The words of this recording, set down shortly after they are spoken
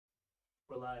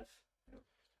We're live.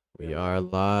 We are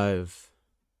live.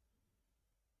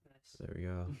 Nice. There we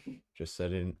go. Just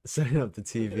setting up the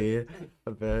TV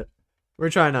a bit. We're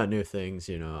trying out new things,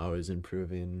 always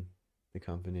improving the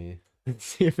company.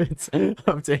 See if it's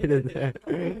updated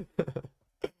there.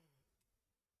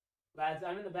 Lads,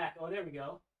 I'm in the back. Oh, there we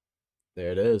go.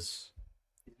 There it is.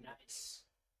 Nice.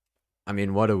 I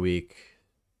mean, what a week.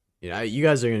 You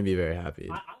guys are going to be very happy.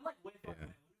 I'm like way far Yeah.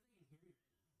 away.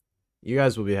 You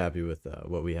guys will be happy with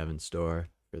what we have in store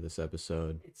for this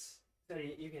episode. It's so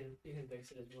you can fix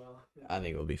it as well. I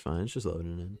think it'll be fine. It's just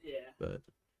loading in. Yeah. But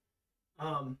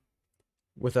Um,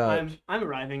 without... I'm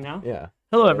arriving now. Yeah.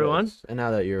 Hello, There it everyone. is. And now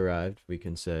that you arrived, we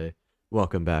can say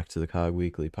welcome back to the Cog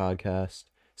Weekly Podcast,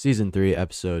 Season 3,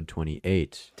 Episode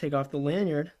 28. Take off the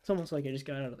lanyard. It's almost like I just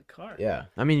got out of the car. Yeah.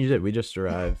 I mean, you did. We just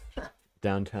arrived.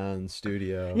 Downtown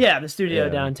studio. Yeah, the studio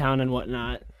Yeah. downtown and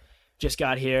whatnot. Just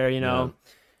got here,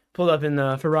 pulled up in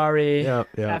the Ferrari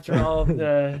Yep. after all of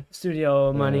the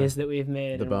studio monies that we've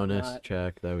made. The and bonus whatnot.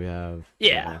 check that we have.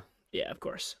 Yeah. Yeah, of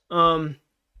course.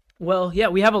 Well, yeah,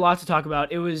 we have a lot to talk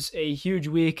about. It was a huge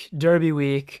week, Derby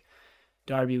week,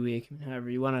 however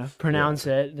you want to pronounce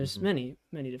it. There's many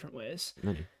different ways.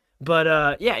 Many.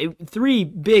 But three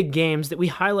big games that we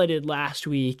highlighted last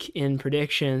week in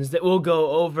predictions that we'll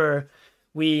go over.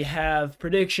 We have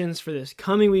predictions for this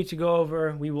coming week to go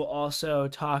over. We will also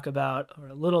talk about, or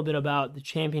a little bit about, the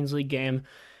Champions League game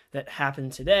that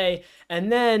happened today. And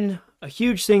then a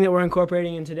huge thing that we're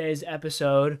incorporating in today's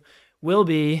episode will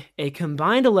be a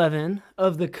combined 11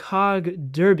 of the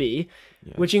COG Derby,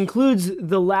 Yes. which includes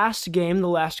the last game, the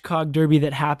last COG Derby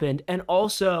that happened, and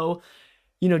also,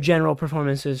 general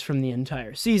performances from the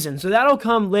entire season. So that'll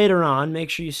come later on. Make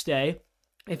sure you stay.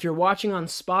 If you're watching on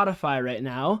Spotify right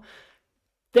now,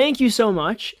 thank you so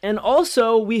much. And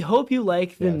also, we hope you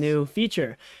like the Yes. new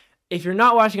feature. If you're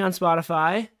not watching on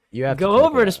Spotify, You have go check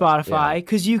over it to out. Spotify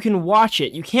because you can watch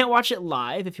it. You can't watch it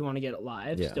live if you want to get it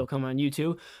live. Yeah. Still come on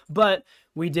YouTube. But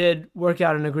we did work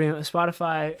out an agreement with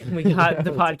Spotify. And we got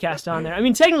the podcast on there. I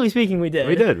mean, technically speaking, we did.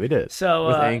 We did. So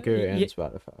With Anchor and y-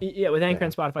 Spotify. Yeah, with Anchor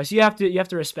and Spotify. So you have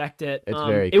to respect it. It's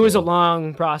very It was a cool.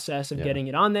 long process of Yeah. getting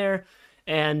it on there,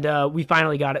 and we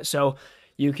finally got it. So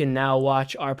you can now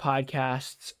watch our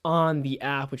podcasts on the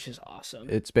app, which is awesome.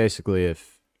 It's basically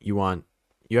if you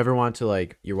ever want to,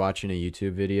 you're watching a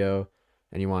YouTube video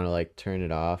and you want to turn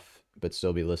it off but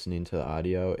still be listening to the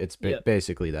audio. It's Yep.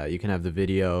 basically that. You can have the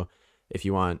video. If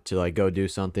you want to go do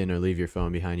something or leave your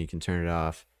phone behind, you can turn it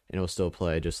off and it will still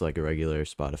play just like a regular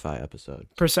Spotify episode.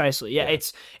 Precisely. Yeah, Yeah.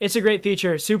 it's a great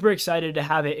feature. Super excited to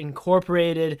have it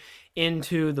incorporated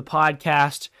into the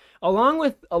podcast, along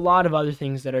with a lot of other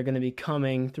things that are going to be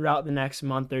coming throughout the next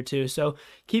month or two. So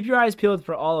keep your eyes peeled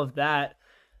for all of that.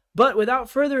 But without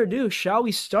further ado, shall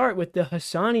we start with the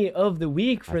Hassani of the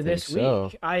week for I this think so.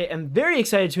 week? I am very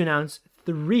excited to announce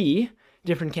 3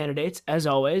 different candidates, as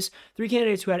always. 3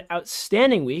 candidates who had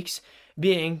outstanding weeks,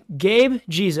 being Gabe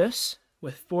Jesus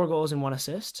with 4 goals and 1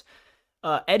 assist,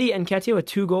 Eddie Nketiah with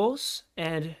 2 goals,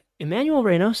 and Emmanuel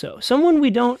Reynoso, someone we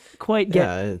don't quite get.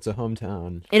 Yeah, it's a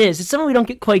hometown. It is. It's someone we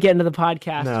don't quite get into the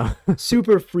podcast No.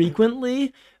 super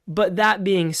frequently, but that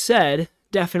being said,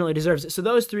 definitely deserves it. So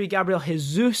those 3, Gabriel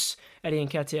Jesus, Eddie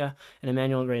Nketiah, and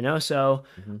Emmanuel Reynoso,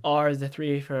 are the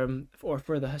 3 for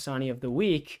the Hassani of the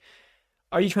week.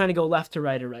 Are you trying to go left to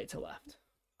right or right to left?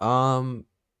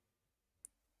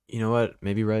 You know what?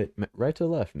 Maybe right to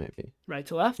left, maybe. Right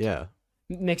to left? Yeah.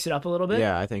 Mix it up a little bit?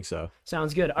 Yeah, I think so.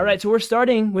 Sounds good. All right, so we're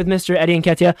starting with Mr. Eddie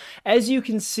Nketiah. As you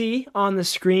can see on the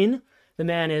screen, the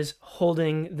man is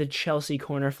holding the Chelsea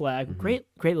corner flag. Great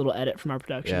little edit from our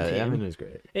production Yeah, team. I mean, it's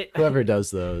great. Whoever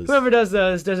does those. Whoever does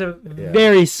those does a Yeah.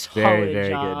 very solid Very, very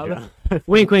job. good job.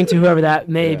 Wink, wink to whoever that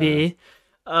may Yeah. be.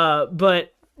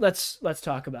 But let's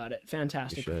talk about it.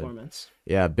 Fantastic should. performance.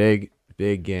 Yeah, big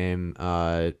game.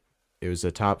 It was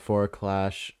a top 4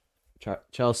 clash.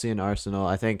 Chelsea and Arsenal.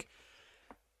 I think.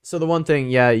 So the one thing,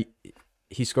 yeah,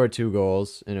 he scored 2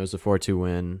 goals and it was a 4-2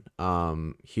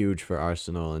 win. Huge for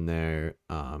Arsenal in their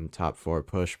top 4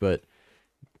 push. But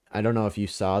I don't know if you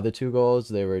saw the 2 goals.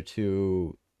 They were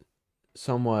two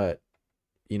somewhat.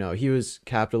 He was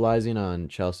capitalizing on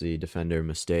Chelsea defender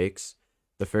mistakes.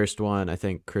 The first one, I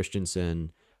think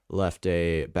Christensen left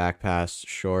a back pass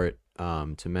short to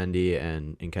Mendy,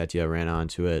 and Nketiah ran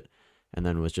onto it and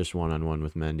then was just one-on-one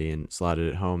with Mendy and slotted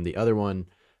it home. The other one,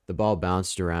 the ball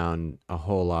bounced around a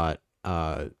whole lot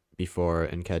before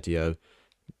Nketiah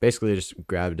basically just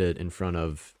grabbed it in front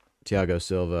of Thiago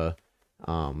Silva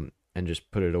and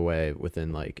just put it away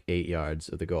within like 8 yards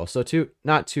of the goal. So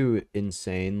not two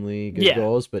insanely good Yeah.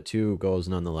 goals, but 2 goals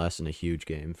nonetheless in a huge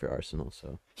game for Arsenal.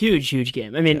 So Huge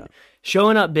game. I mean, Yeah.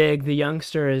 showing up big, the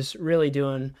youngster is really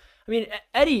doing. I mean,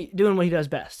 Eddie doing what he does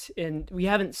best, and we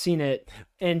haven't seen it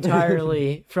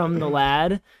entirely from the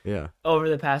lad yeah, over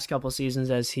the past couple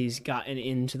seasons as he's gotten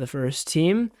into the first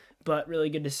team. But really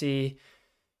good to see,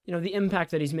 the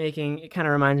impact that he's making. It kind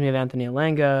of reminds me of Anthony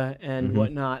Alanga and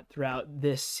whatnot throughout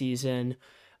this season,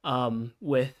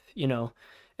 with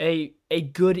a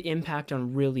good impact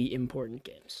on really important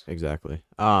games. exactly.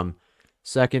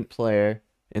 Second player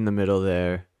in the middle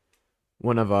there,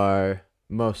 one of our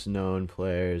most known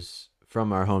players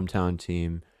from our hometown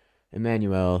team,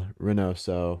 Emmanuel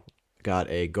Reynoso, got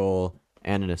a goal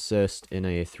and an assist in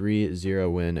a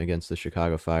 3-0 win against the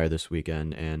Chicago Fire this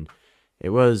weekend, and it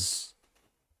was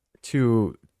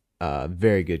 2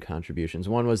 very good contributions.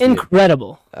 One was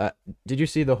incredible. Did you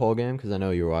see the whole game? Because I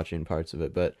know you were watching parts of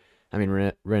it, but I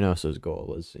mean, Reynoso's goal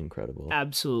was incredible.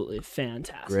 Absolutely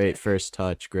fantastic. Great first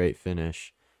touch, great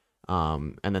finish.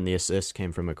 And then the assist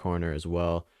came from a corner as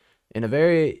well. In a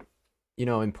very,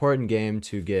 important game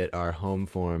to get our home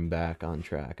form back on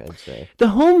track, I'd say. The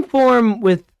home form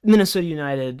with Minnesota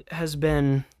United has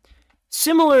been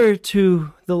similar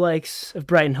to the likes of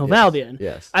Brighton Hove Albion.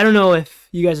 Yes. I don't know if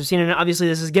you guys have seen it. Obviously,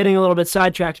 this is getting a little bit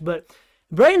sidetracked, but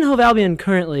Brighton Hove Albion,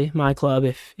 currently my club,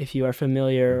 if you are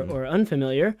familiar or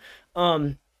unfamiliar,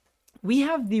 we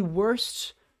have the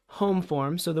worst home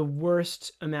form, so the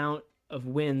worst amount of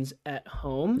wins at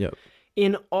home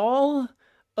in all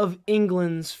of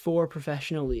England's 4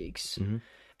 professional leagues.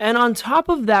 And on top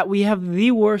of that, we have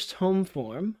the worst home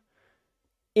form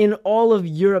in all of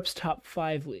Europe's top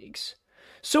 5 leagues.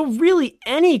 So really,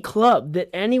 any club that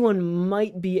anyone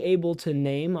might be able to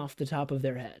name off the top of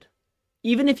their head,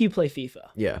 even if you play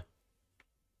FIFA,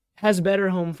 has better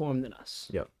home form than us.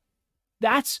 Yep.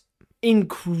 That's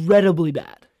incredibly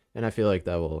bad. And I feel like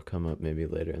that will come up maybe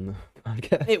later in the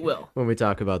podcast. It will. When we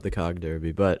talk about the COG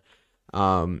Derby. But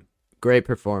great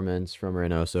performance from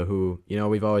Reynoso, who,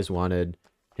 we've always wanted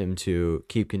him to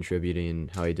keep contributing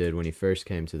how he did when he first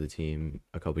came to the team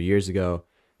a couple years ago.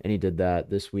 And he did that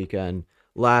this weekend.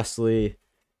 Lastly,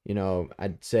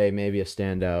 I'd say maybe a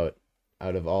standout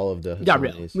out of all of the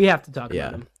Gabriel. We have to talk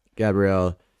about him.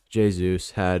 Gabriel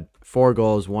Jesus had 4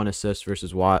 goals, 1 assist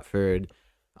versus Watford.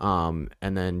 And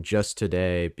then just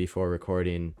today, before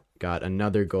recording, got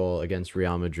another goal against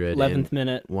Real Madrid. 11th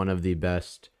minute. One of the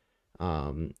best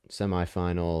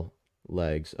semifinal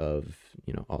legs of,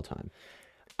 all time.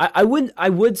 I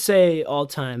would say all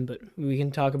time, but we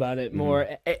can talk about it more.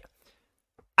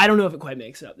 I don't know if it quite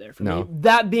makes it up there for me.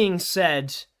 That being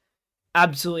said,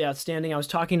 absolutely outstanding. I was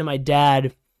talking to my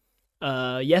dad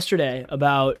yesterday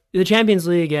about the Champions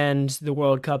League and the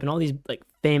World Cup and all these like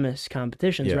famous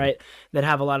competitions, right, that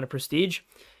have a lot of prestige.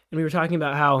 And we were talking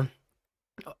about how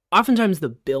oftentimes the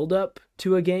build-up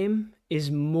to a game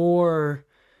is more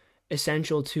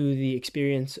essential to the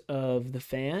experience of the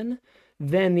fan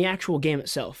than the actual game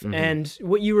itself. And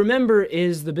what you remember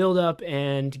is the build-up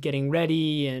and getting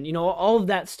ready and, all of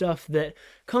that stuff that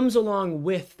comes along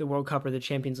with the World Cup or the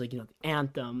Champions League, the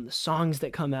anthem, the songs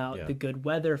that come out, the good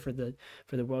weather for the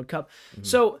World Cup.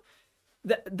 So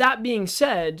that being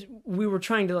said, we were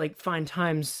trying to find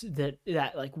times that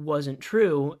wasn't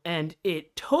true, and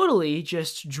it totally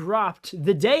just dropped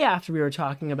the day after we were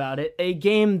talking about it, a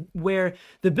game where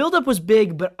the build-up was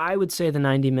big, but I would say the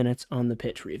 90 minutes on the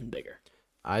pitch were even bigger.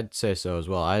 I'd say so as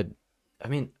well. I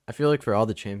mean, I feel like for all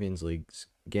the Champions League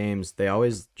games, they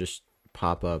always just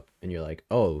pop up and you're like,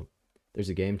 oh, there's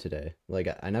a game today.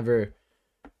 I never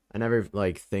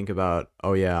think about,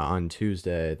 oh yeah, on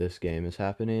Tuesday this game is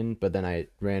happening, but then I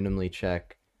randomly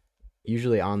check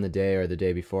usually on the day or the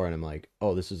day before and I'm like,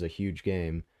 oh, this is a huge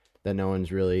game that no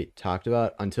one's really talked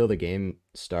about until the game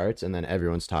starts and then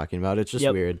everyone's talking about it. It's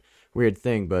just weird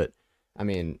thing, but I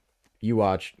mean, you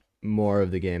watched more of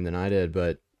the game than I did,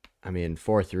 but I mean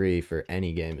 4-3 for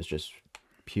any game is just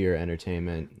pure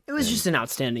entertainment. It was just an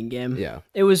outstanding game. Yeah.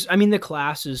 It was, I mean, the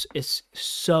class is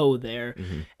so there.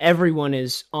 Everyone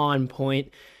is on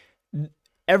point.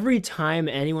 Every time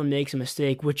anyone makes a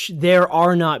mistake, which there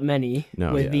are not many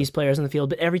these players on the field,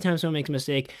 but every time someone makes a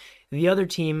mistake, the other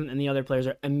team and the other players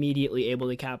are immediately able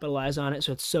to capitalize on it.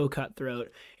 So it's so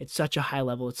cutthroat. It's such a high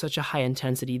level. It's such a high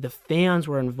intensity. The fans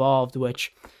were involved,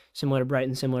 which, similar to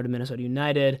Brighton, similar to Minnesota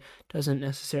United, doesn't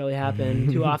necessarily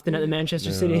happen too often at the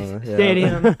Manchester City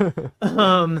Stadium.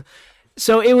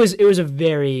 So it was a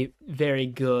very, very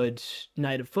good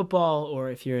night of football, or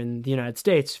if you're in the United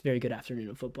States, very good afternoon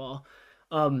of football.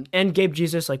 And Gabe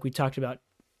Jesus, like we talked about,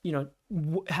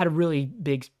 had a really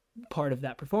big part of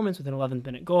that performance with an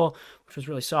 11th-minute goal, which was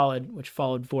really solid, which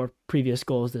followed 4 previous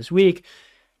goals this week,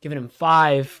 giving him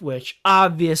 5, which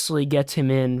obviously gets him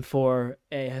in for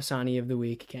a Hassani of the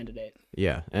Week candidate.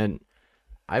 Yeah, and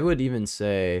I would even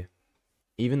say,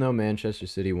 even though Manchester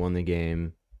City won the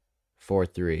game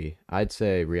 4-3, I'd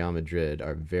say Real Madrid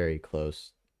are very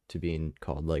close to being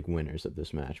called like winners of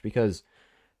this match, because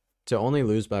to only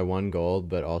lose by 1 goal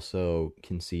but also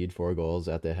concede 4 goals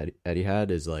at the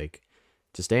Etihad is like,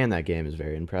 to stay in that game is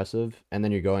very impressive. And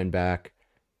then you're going back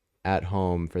at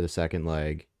home for the second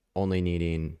leg, only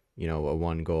needing, a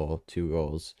 1 goal, 2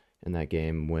 goals in that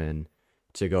game win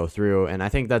to go through. And I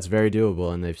think that's very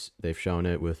doable, and they've shown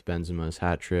it with Benzema's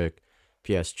hat trick.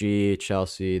 PSG,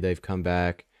 Chelsea, they've come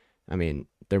back. I mean,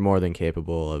 they're more than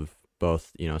capable of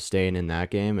both, staying in that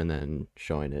game and then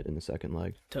showing it in the second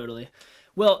leg. Totally.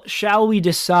 Well, shall we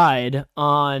decide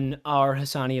on our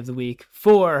Hassani of the Week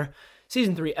for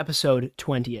Season 3, Episode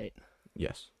 28?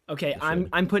 Yes. Okay,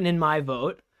 I'm putting in my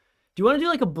vote. Do you want to do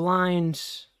like a blind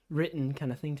written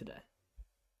kind of thing today?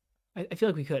 I feel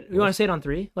like we could. We want to say it on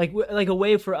 3? Like a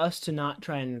way for us to not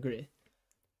try and agree.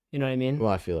 You know what I mean? Well,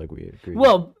 I feel like we agree.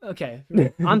 Well, okay.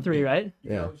 On 3, right?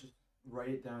 Yeah. Just write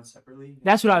it down separately.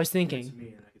 That's what I was Give it thinking. to me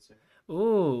and I could say it.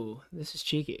 Ooh, this is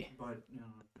cheeky. But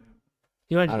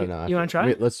You want? I don't know. You want to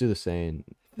try? Let's do the same.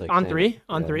 Like On same- 3?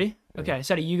 On yeah. 3? Yeah. Okay,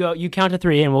 Seti, you go. You count to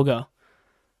 3 and we'll go.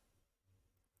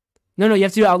 No, you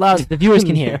have to do it out loud so the viewers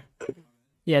can hear.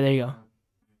 Yeah, there you go.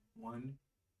 1,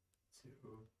 2,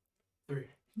 3.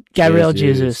 Gabriel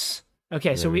Jesus. Jesus.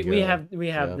 Okay, so There we we go. have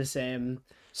Yeah. the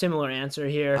similar answer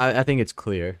here. I think it's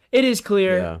clear. It is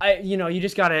clear. Yeah. You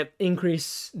just gotta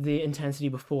increase the intensity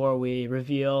before we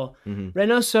reveal. Mm-hmm.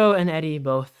 Reynoso and Eddie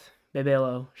both,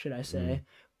 Bebelo, should I say,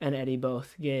 Mm-hmm. and Eddie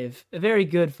both gave a very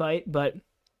good fight. But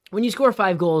when you score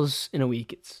 5 goals in a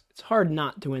week, it's hard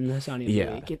not to win the Hassani of the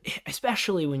Yeah. Week,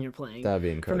 especially when you're playing That'd be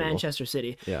for incredible. Manchester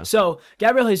City. Yeah. So,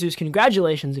 Gabriel Jesus,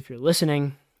 congratulations if you're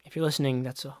listening. If you're listening,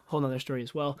 that's a whole nother story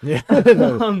as well. Yeah.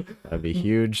 Um, That'd be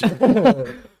huge.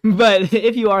 but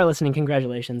if you are listening,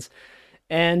 congratulations.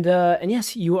 And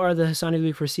yes, you are the Hassani of the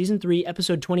Week for Season 3,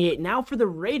 Episode 28. Now for the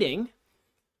rating,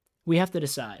 we have to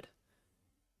decide,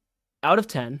 out of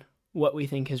 10, what we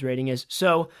think his rating is.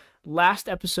 So, last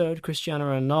episode, Cristiano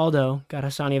Ronaldo got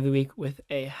Hassani of the Week with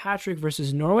a hat-trick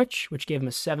versus Norwich, which gave him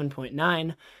a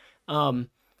 7.9.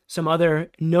 Some other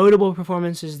notable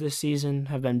performances this season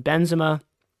have been Benzema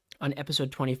on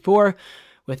episode 24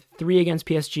 with 3 against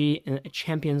PSG in a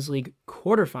Champions League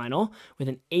quarterfinal with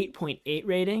an 8.8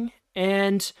 rating.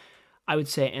 And I would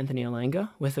say Anthony Elanga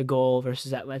with a goal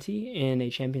versus Atleti in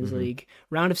a Champions League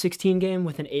round of 16 game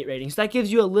with an 8 rating. So that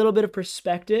gives you a little bit of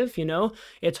perspective,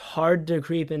 It's hard to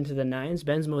creep into the 9s.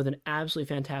 Benzema with an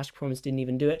absolutely fantastic performance didn't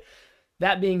even do it.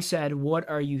 That being said, what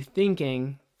are you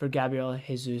thinking for Gabriel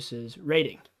Jesus'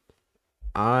 rating?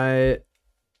 I'm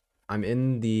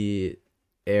in the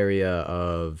area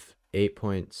of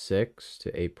 8.6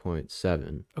 to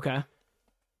 8.7. Okay.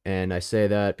 And I say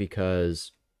that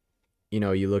because, you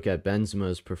look at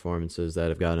Benzema's performances that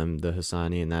have got him the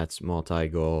Hassani, and that's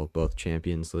multi-goal, both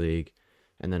Champions League,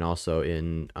 and then also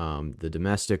in the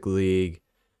domestic league.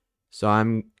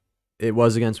 So it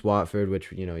was against Watford,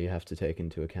 which, you have to take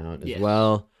into account as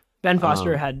well. Ben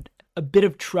Foster had a bit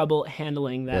of trouble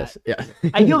handling that. Yes, yeah.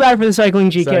 I feel bad for the Cycling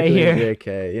GK Cycling here.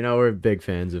 GK. We're big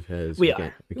fans of his. We can't-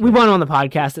 are. can't- We want him on the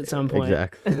podcast at some point.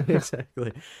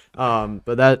 Exactly.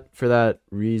 But for that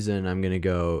reason, I'm gonna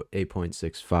go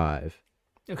 8.65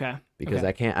 Okay. because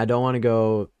okay. I don't want to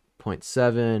go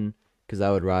 0.7 because that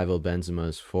would rival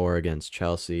Benzema's 4 against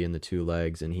Chelsea in the 2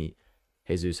 legs, and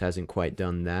Jesus hasn't quite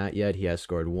done that yet. He has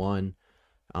scored 1,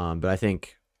 but I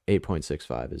think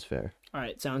 8.65 is fair. All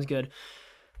right. Sounds good.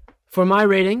 For my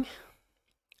rating,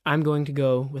 I'm going to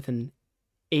go with an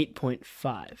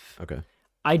 8.5. Okay.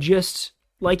 I just,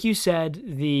 like you said,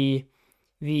 the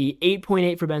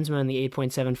 8.8 for Benzema and the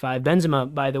 8.75.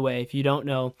 Benzema, by the way, if you don't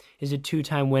know, is a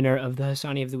 2-time winner of the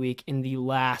Hassani of the Week in the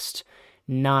last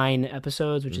 9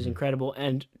 episodes, which is incredible.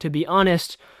 And to be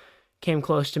honest, came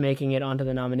close to making it onto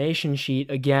the nomination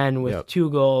sheet again with 2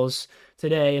 goals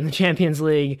today in the Champions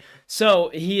League. So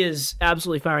he is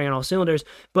absolutely firing on all cylinders.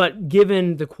 But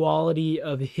given the quality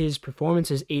of his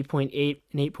performances, 8.8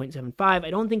 and 8.75, I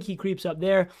don't think he creeps up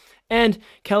there. And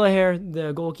Kelleher,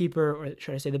 the goalkeeper, or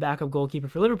should I say the backup goalkeeper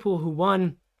for Liverpool, who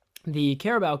won the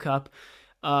Carabao Cup,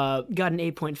 got an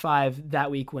 8.5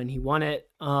 that week when he won it.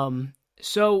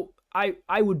 So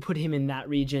I would put him in that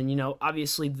region.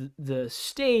 Obviously the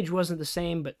stage wasn't the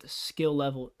same, but the skill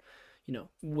level,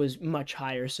 was much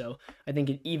higher. So I think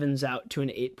it evens out to an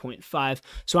 8.5.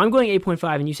 So I'm going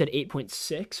 8.5, and you said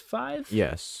 8.65?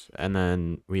 Yes, and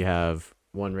then we have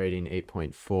one rating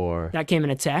 8.4 That came in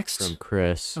a text. from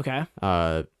Chris. Okay.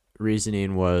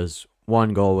 Reasoning was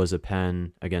one goal was a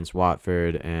pen against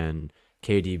Watford, and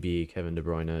KDB, Kevin De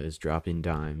Bruyne, is dropping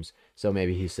dimes. So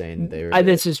maybe he's saying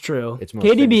This is true. It's more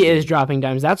KDB is finishing. dropping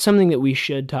dimes. That's something that we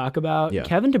should talk about. Yeah.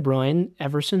 Kevin De Bruyne,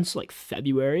 ever since like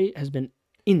February, has been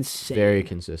insane. very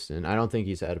consistent. I don't think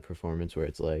he's had a performance where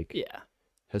it's like Yeah.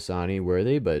 Hassani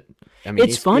worthy, but I mean,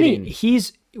 It's funny.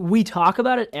 getting- We talk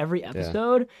about it every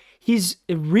episode. He's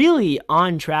really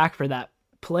on track for that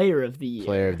player of the year.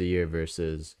 player of the year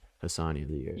versus Hassani of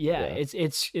the year. Yeah,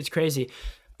 it's crazy.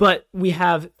 But we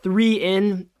have 3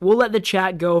 in. We'll let the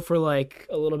chat go for like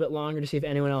a little bit longer to see if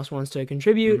anyone else wants to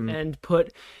contribute and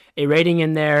put a rating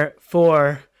in there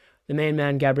for the main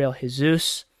man, Gabriel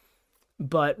Jesus.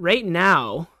 But right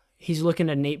now, he's looking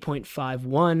at an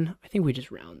 8.51. I think we just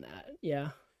round that. Yeah.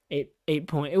 8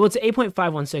 point. Well, it's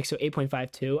 8.516, so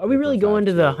 8.52. Are we really going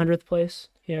to the 100th place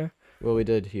here? Well, we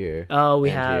did here. Oh, we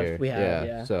and have. here. We have.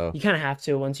 Yeah. So You kind of have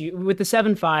to with the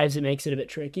 7.5s, it makes it a bit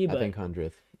tricky. But I think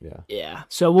 100th. Yeah. yeah.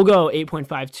 So we'll go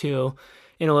 8.52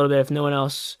 in a little bit if no one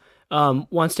else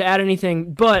wants to add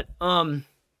anything. But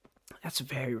that's a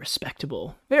very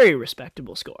respectable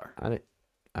score. I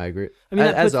agree. I mean,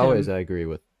 that as puts always, him- I agree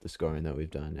with the scoring that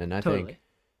we've done, and I Totally. think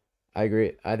I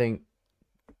agree. I think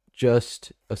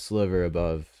just a sliver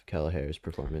above Kelleher's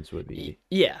performance would be.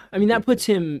 Yeah. I mean, that puts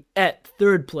him at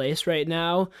 3rd place right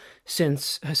now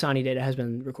since Hassani data has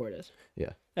been recorded.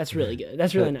 Yeah. That's really good.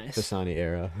 That's really nice. Hassani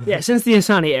era. Yeah, since the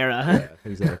Hassani era.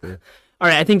 Yeah, exactly. All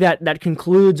right, I think that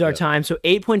concludes our Yep. time. So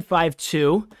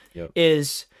 8.52 Yep.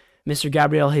 is Mr.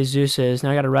 Gabriel Jesus's.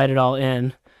 Now I got to write it all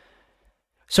in.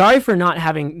 Sorry for not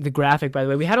having the graphic, by the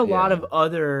way. We had a lot Yeah. of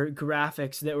other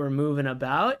graphics that were moving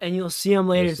about, and you'll see them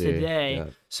later You'll see, today. yeah.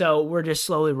 So we're just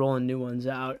slowly rolling new ones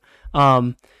out.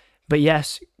 But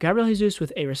yes, Gabriel Jesus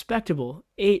with a respectable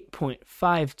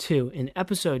 8.52 in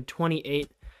episode 28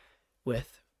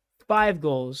 with 5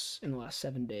 goals in the last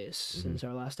 7 days since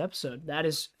our last episode. That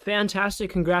is fantastic.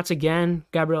 Congrats again,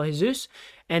 Gabriel Jesus.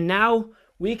 And now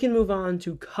we can move on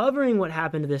to covering what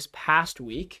happened this past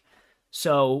week.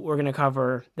 So we're going to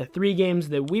cover the 3 games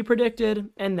that we predicted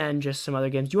and then just some other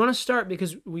games. Do you want to start?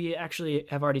 Because we actually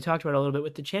have already talked about it a little bit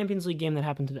with the Champions League game that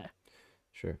happened today.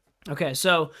 Sure. Okay,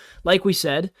 so like we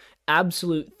said,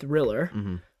 absolute thriller.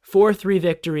 Mm-hmm. 4-3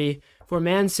 victory for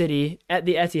Man City at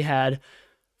the Etihad.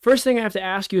 First thing I have to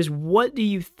ask you is, what do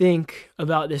you think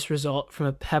about this result from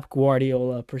a Pep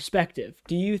Guardiola perspective?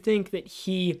 Do you think that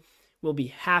he will be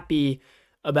happy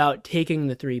about taking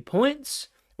the 3 points?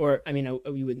 Or, I mean,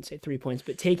 you wouldn't say 3 points,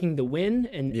 but taking the win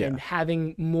and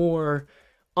having more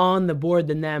on the board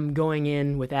than them going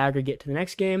in with aggregate to the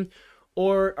next game?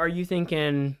 Or are you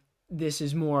thinking this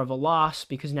is more of a loss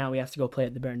because now we have to go play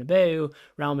at the Bernabeu?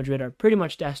 Real Madrid are pretty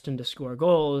much destined to score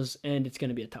goals, and it's going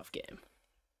to be a tough game.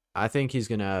 I think he's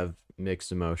going to have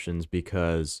mixed emotions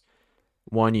because,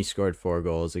 one, he scored 4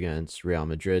 goals against Real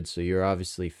Madrid, so you're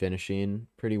obviously finishing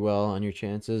pretty well on your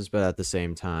chances, but at the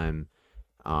same time,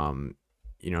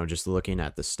 just looking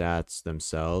at the stats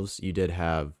themselves, you did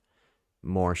have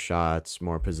more shots,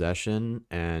 more possession,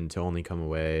 and to only come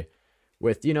away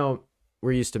with,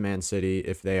 we're used to Man City.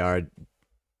 If they are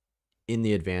in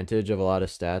the advantage of a lot of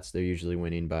stats, they're usually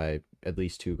winning by at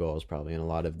least 2 goals probably in a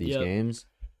lot of these games.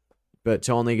 But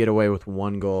to only get away with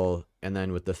 1 goal and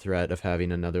then with the threat of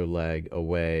having another leg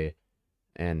away,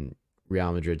 and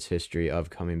Real Madrid's history of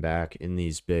coming back in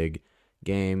these big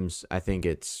games, I think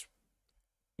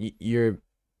you're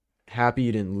happy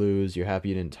you didn't lose, you're happy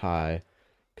you didn't tie,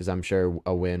 because I'm sure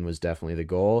a win was definitely the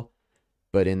goal.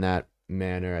 But in that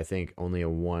manner, I think only a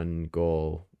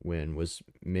 1-goal win was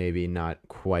maybe not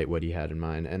quite what he had in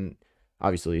mind. And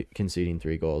obviously conceding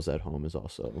 3 goals at home is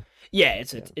also... Yeah,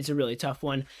 it's a really tough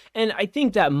one. And I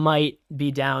think that might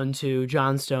be down to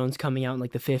John Stones coming out in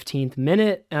like the 15th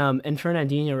minute and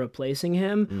Fernandinho replacing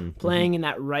him, playing in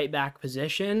that right back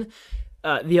position.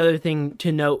 The other thing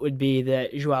to note would be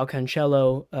that Joao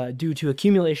Cancelo, due to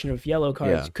accumulation of yellow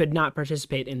cards, could not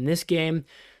participate in this game.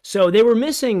 So they were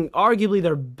missing arguably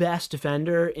their best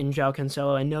defender in Joao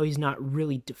Cancelo. I know he's not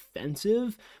really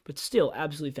defensive, but still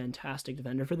absolutely fantastic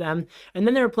defender for them. And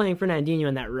then they were playing Fernandinho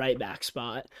in that right back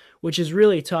spot, which is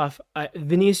really tough.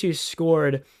 Vinicius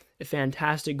scored a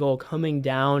fantastic goal coming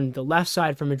down the left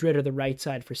side for Madrid or the right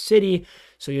side for City.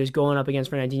 So he was going up against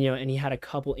Fernandinho, and he had a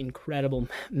couple incredible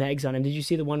megs on him. Did you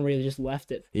see the one where he just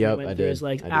left it? Yep, went I through did. his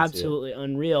legs. I did see it. Absolutely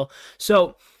unreal.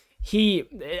 So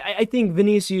I think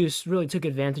Vinicius really took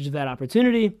advantage of that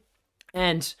opportunity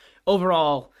and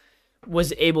overall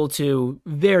was able to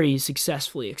very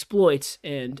successfully exploit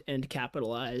and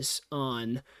capitalize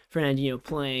on Fernandinho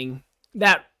playing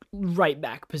that right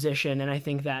back position, and I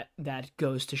think that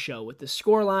goes to show with the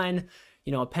scoreline.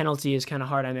 A penalty is kind of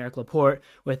hard on Eric Laporte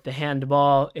with the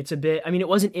handball. It's a bit, it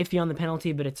wasn't iffy on the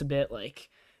penalty, but it's a bit like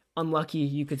unlucky,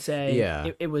 you could say.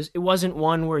 Yeah. It wasn't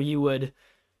one where you would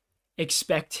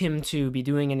expect him to be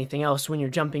doing anything else when you're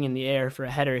jumping in the air for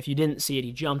a header. If you didn't see it,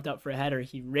 he jumped up for a header,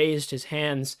 he raised his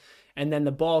hands, and then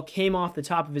the ball came off the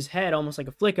top of his head almost like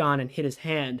a flick on and hit his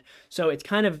hand. So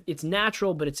it's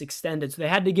natural, but it's extended. So they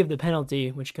had to give the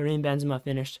penalty, which Karim Benzema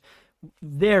finished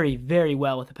very, very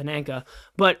well with the Panenka.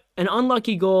 But an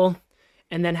unlucky goal,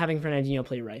 and then having Fernandinho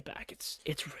play right back, it's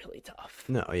really tough.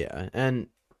 No, yeah. And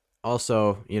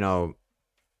also,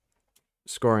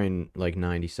 scoring like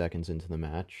 90 seconds into the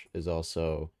match is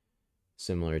also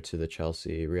similar to the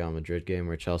Chelsea-Real Madrid game,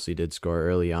 where Chelsea did score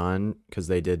early on because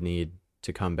they did need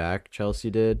to come back. Chelsea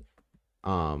did.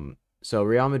 So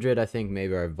Real Madrid, I think,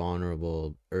 maybe are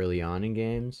vulnerable early on in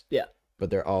games. Yeah. But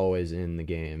they're always in the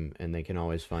game, and they can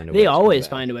always find a way. They to come always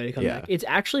back. find a way to come back. It's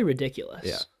actually ridiculous.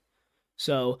 Yeah.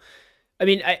 So,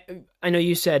 I know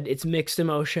you said it's mixed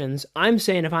emotions. I'm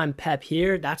saying if I'm Pep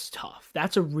here, that's tough.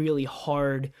 That's a really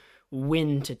hard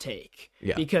win to take.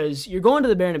 Yeah. Because you're going to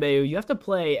the Bernabeu, you have to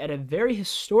play at a very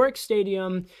historic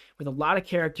stadium with a lot of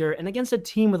character and against a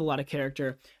team with a lot of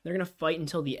character. They're going to fight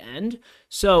until the end.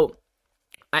 So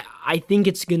I think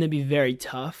it's going to be very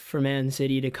tough for Man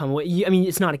City to come away.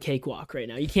 It's not a cakewalk right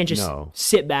now. You can't just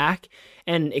sit back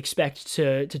and expect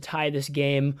to tie this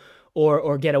game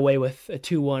or get away with a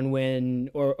 2-1 win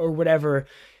or whatever,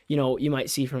 you might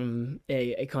see from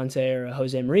a Conte or a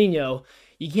Jose Mourinho.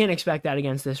 You can't expect that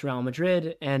against this Real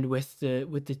Madrid and with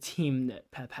the team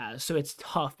that Pep has. So it's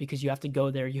tough because you have to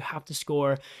go there, you have to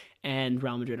score, and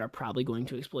Real Madrid are probably going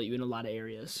to exploit you in a lot of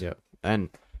areas. Yeah. And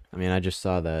I just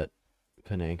saw that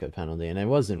Panenka penalty, and it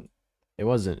was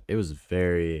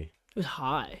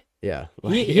high. Yeah.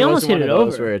 He almost hit it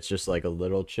over. Where it's just like a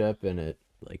little chip and it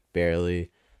like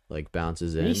barely like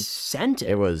bounces in. He sent it.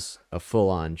 It was a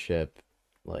full-on chip,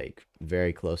 like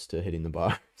very close to hitting the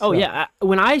bar. Oh yeah,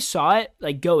 when I saw it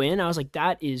like go in, I was like,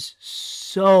 that is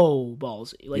so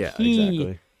ballsy. Like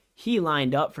exactly. He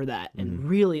lined up for that and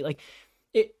really like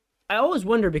it. I always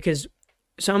wonder because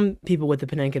some people with the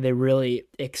Panenka, they really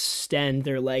extend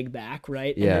their leg back,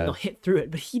 right? And then they'll hit through it,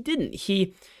 but he didn't.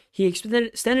 He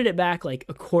extended it back like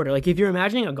a quarter. Like if you're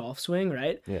imagining a golf swing,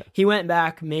 right? Yeah. He went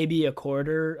back maybe a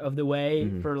quarter of the way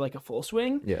for like a full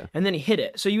swing. Yeah. And then he hit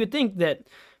it. So you would think that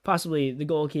possibly the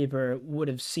goalkeeper would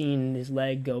have seen his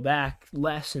leg go back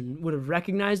less and would have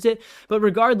recognized it. But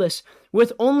regardless,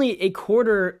 with only a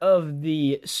quarter of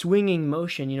the swinging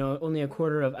motion, only a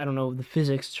quarter of, I don't know the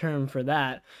physics term for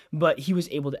that, but he was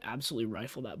able to absolutely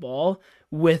rifle that ball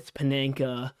with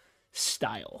Panenka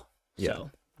style. Yeah,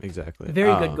 so, exactly.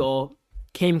 Very good goal.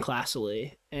 Came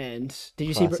classily. And did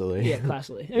you classily. see...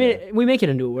 classily. We make it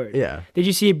into a word. Yeah. Did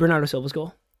you see Bernardo Silva's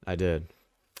goal? I did.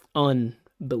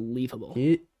 Unbelievable.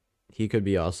 He could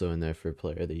be also in there for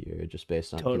Player of the Year just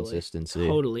based on consistency.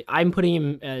 Totally. I'm putting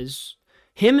him as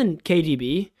him and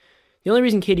KDB. The only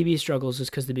reason KDB struggles is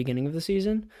because the beginning of the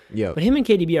season. Yeah. But him and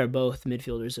KDB are both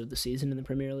midfielders of the season in the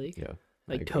Premier League. Yeah.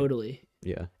 Like totally.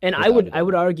 Yeah. And I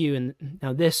would argue, and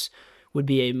now this would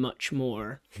be a much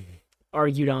more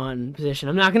argued on position.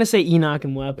 I'm not going to say Enoch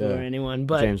and Wepp or anyone,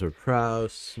 but James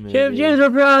Ward-Prowse. James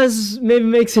Ward-Prowse maybe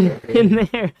makes it in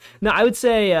there. No, I would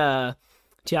say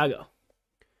Thiago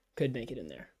could make it in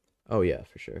there. Oh yeah,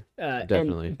 for sure.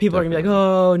 Definitely. And people are gonna be like,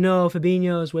 "Oh no,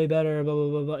 Fabinho is way better." Blah blah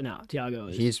blah blah. No, Thiago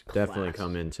is. He's class. definitely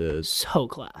come into so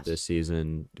class this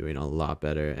season, doing a lot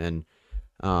better, and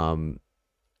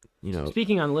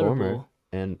Speaking on Liverpool.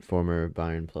 Former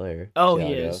Bayern player. Oh,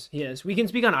 Thiago. he is. We can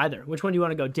speak on either. Which one do you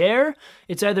want to go? Dare?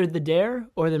 It's either the Dare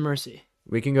or the Mercy.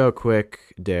 We can go quick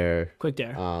Dare. Quick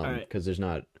Dare. All right. Because there's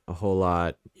not a whole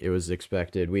lot. It was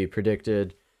expected. We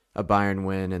predicted a Bayern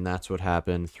win, and that's what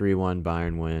happened. 3-1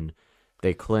 Bayern win.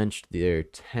 They clinched their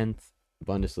 10th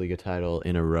Bundesliga title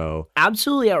in a row.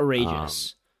 Absolutely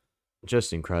outrageous.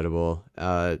 Just incredible.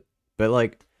 But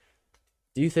like,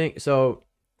 do you think so?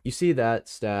 You see that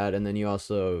stat, and then you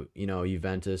also,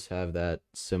 Juventus have that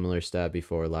similar stat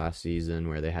before last season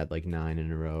where they had like 9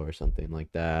 in a row or something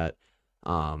like that.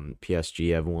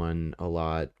 PSG have won a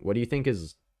lot. What do you think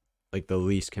is like the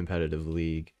least competitive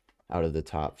league out of the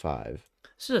top 5?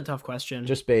 This is a tough question.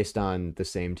 Just based on the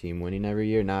same team winning every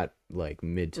year, not like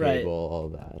mid-table, all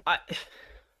that.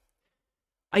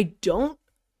 I don't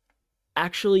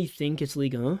actually think it's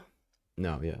Ligue 1.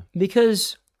 No, yeah.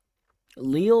 Because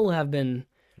Lille have been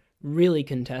really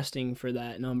contesting for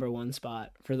that number 1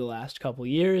 spot for the last couple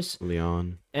years.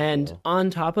 Lyon. And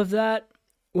on top of that,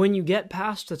 when you get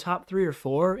past the top 3 or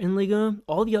 4 in Ligue 1,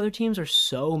 all the other teams are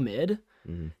so mid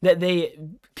that they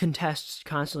contest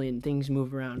constantly and things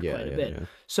move around quite a bit. Yeah.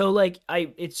 So like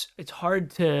it's hard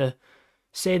to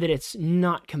say that it's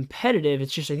not competitive.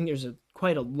 It's just I think there's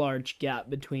quite a large gap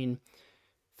between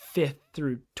 5th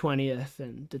through 20th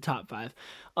and the top 5.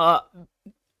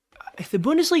 The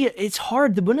Bundesliga, it's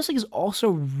hard. The Bundesliga is also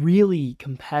really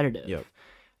competitive. Yep.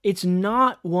 It's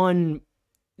not one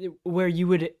where you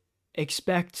would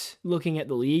expect, looking at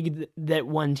the league, that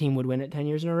one team would win it 10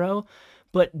 years in a row.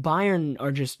 But Bayern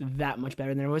are just that much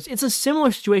better than it was. It's a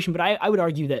similar situation, but I would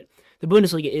argue that the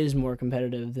Bundesliga is more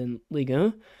competitive than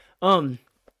Liga 1.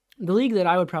 The league that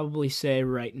I would probably say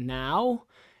right now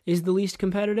is the least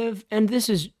competitive, and this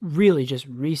is really just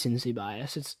recency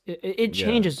bias. It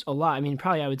changes a lot. I mean,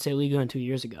 probably I would say Liga 1 2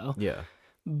 years ago. Yeah.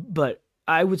 But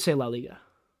I would say La Liga.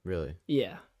 Really?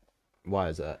 Yeah. Why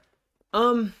is that?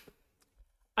 I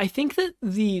think that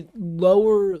the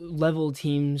lower level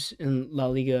teams in La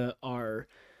Liga are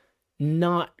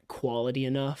not quality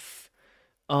enough.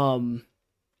 They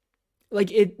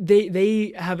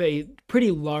have a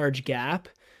pretty large gap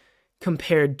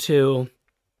compared to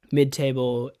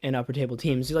mid-table and upper-table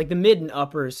teams. Like the mid and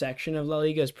upper section of La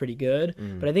Liga is pretty good,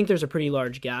 but I think there's a pretty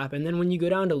large gap. And then when you go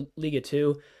down to Liga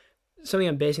 2, something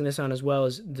I'm basing this on as well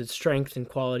is the strength and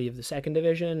quality of the second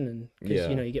division, and because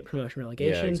you get promotion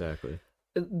relegation. Yeah, exactly.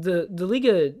 The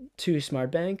Liga 2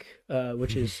 Smart Bank,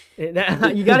 which is you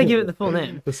got to give it the full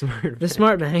name. The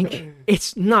Smart Bank.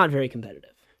 It's not very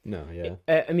competitive. No, yeah.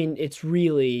 I mean, it's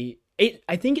really.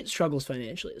 I think it struggles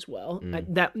financially as well.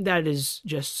 That is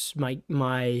just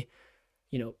my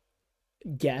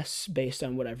guess based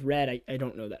on what I've read. I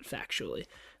don't know that factually,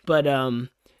 but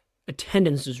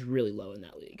attendance is really low in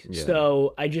that league. Yeah.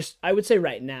 So I would say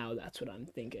right now that's what I'm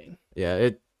thinking.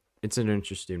 Yeah, it's an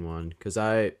interesting one because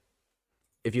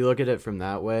if you look at it from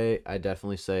that way, I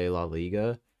definitely say La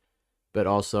Liga. But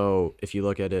also, if you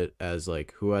look at it as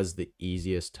like who has the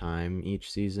easiest time each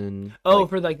season. Oh,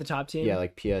 for like the top team? Yeah,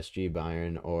 like PSG,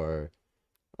 Bayern, or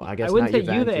I guess I wouldn't not say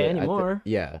Juve Juventus. anymore.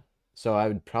 Yeah. So I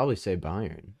would probably say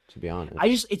Bayern, to be honest.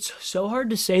 It's so hard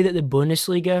to say that the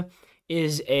Bundesliga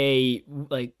is a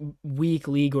like weak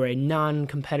league or a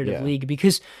non-competitive league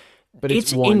because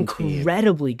it's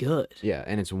incredibly good. Yeah,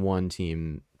 and it's one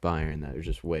team, Bayern, that is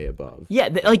just way above.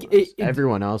 Yeah,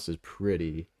 everyone else is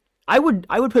pretty. I would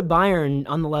put Bayern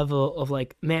on the level of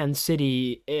like Man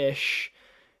City-ish,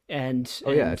 and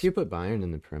if you put Bayern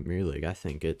in the Premier League, I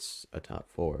think it's a top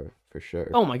 4 for sure.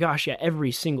 Oh my gosh, yeah,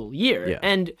 every single year.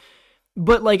 Yeah.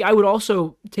 But like I would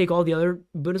also take all the other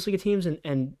Bundesliga teams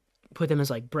and put them as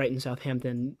like Brighton,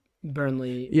 Southampton,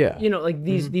 Burnley. Yeah. Like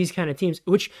these kind of teams,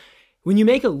 which when you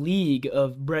make a league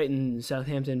of Brighton,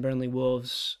 Southampton, Burnley,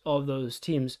 Wolves, all of those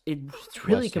teams, it's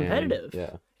really competitive.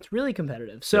 Yeah. It's really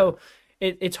competitive. So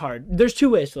it's hard. There's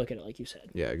two ways to look at it, like you said.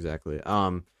 Yeah, exactly.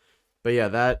 But yeah,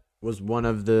 that was one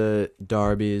of the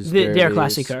derbies. Der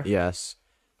Klassiker. Yes.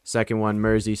 Second one,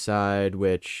 Merseyside,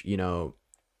 which,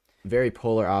 very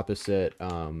polar opposite.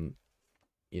 I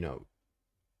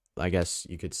guess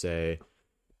you could say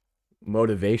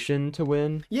motivation to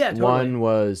win. Yeah, totally. One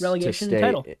was relegation to stay.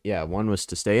 title. Yeah, one was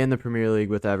to stay in the Premier League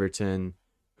with Everton,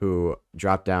 who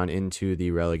dropped down into the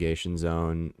relegation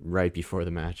zone right before the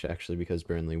match, actually, because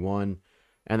Burnley won.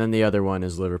 And then the other one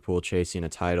is Liverpool chasing a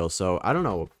title. So I don't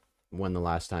know when the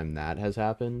last time that has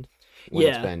happened. When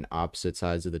it's been opposite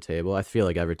sides of the table. I feel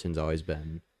like Everton's always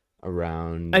been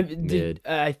around mid.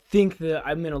 I think that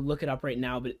I'm going to look it up right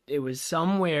now, but it was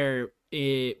somewhere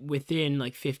within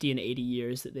like 50 and 80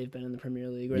 years that they've been in the Premier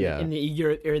League, or in the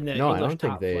English I don't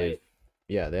top think flight.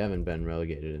 Yeah, they haven't been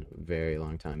relegated in a very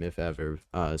long time, if ever,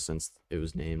 since it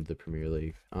was named the Premier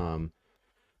League.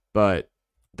 But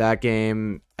that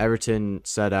game, Everton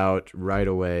set out right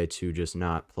away to just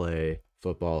not play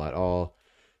football at all.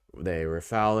 They were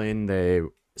fouling. They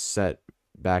set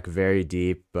back very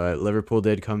deep, but Liverpool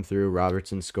did come through.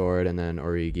 Robertson scored, and then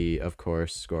Origi, of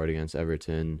course, scored against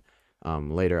Everton.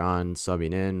 Later on,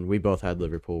 subbing in, we both had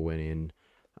Liverpool winning.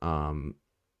 And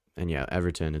yeah,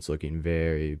 Everton, it's looking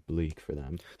very bleak for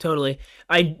them. Totally.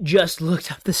 I just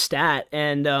looked up the stat,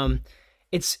 and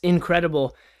it's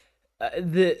incredible.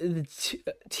 The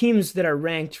teams that are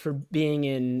ranked for being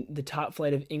in the top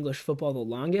flight of English football the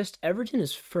longest, Everton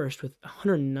is first with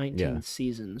 119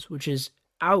 seasons, which is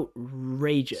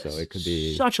outrageous. So it could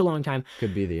be such a long time.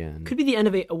 Could be the end. Could be the end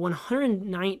of a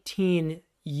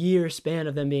 119-year span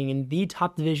of them being in the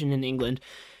top division in England,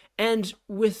 and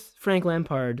with Frank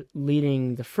Lampard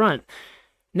leading the front.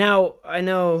 Now, I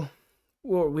know,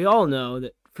 well, we all know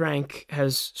that Frank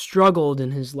has struggled in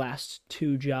his last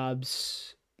 2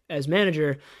 jobs as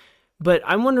manager, but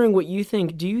I'm wondering what you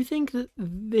think. Do you think that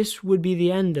this would be the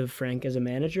end of Frank as a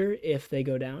manager if they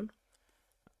go down?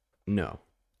 No,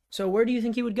 So where do you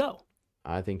think he would go?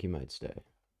 I think he might stay.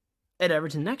 At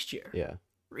Everton next year? Yeah,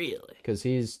 Really?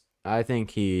 because I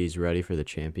think he's ready for the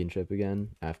championship again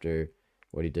after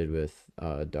what he did with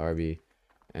Derby,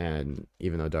 and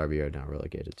even though Derby are now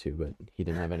relegated too, but he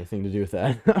didn't have anything to do with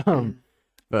that.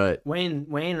 But Wayne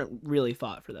really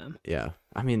fought for them. yeah,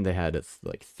 I mean they had a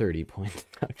 30-point.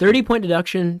 30-point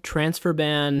deduction, transfer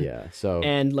ban. Yeah, so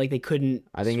And like they couldn't.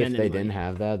 I think if spend they any didn't money.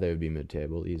 have that, they would be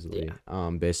mid-table easily,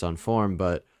 based on form.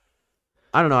 But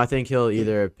I don't know. I think he'll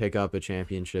either pick up a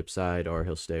championship side or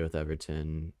he'll stay with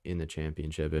Everton in the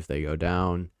championship if they go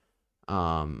down.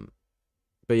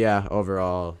 But yeah,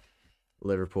 overall,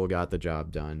 Liverpool got the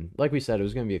job done. Like we said, it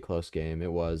was going to be a close game.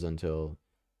 It was until,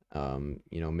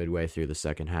 midway through the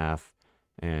second half,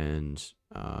 and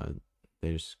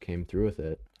they just came through with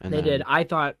it. And They then, did. I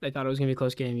thought it was gonna be a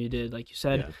close game. You did, like you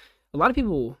said. Yeah. A lot of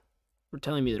people were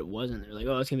telling me that it wasn't. They're like,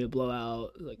 "Oh, it's gonna be a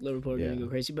blowout. Like Liverpool are gonna Yeah. go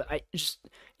crazy." But it's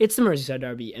the Merseyside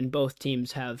derby, and both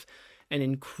teams have an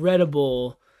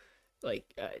incredible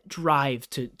drive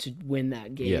to win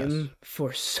that game Yes.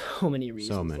 for so many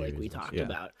reasons, many like we reasons, talked yeah.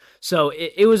 about. So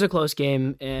it was a close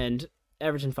game, and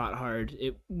Everton fought hard.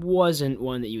 It wasn't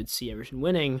one that you would see Everton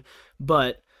winning,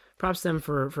 but props to them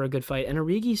for a good fight. And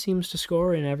Origi seems to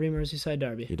score in every Merseyside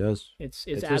derby. he does. It's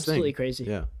his absolutely thing. crazy.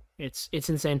 Yeah. It's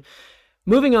insane.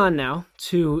 Moving on now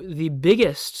to the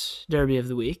biggest derby of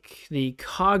the week, the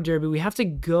COG derby. We have to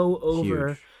go over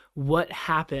Huge. what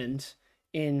happened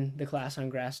in the Class on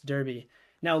Grass derby.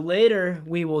 Now later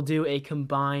we will do a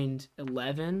combined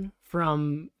 11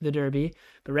 from the derby,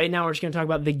 but right now we're just going to talk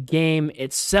about the game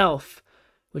itself,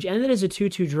 which ended as a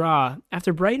 2-2 draw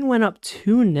after Brighton went up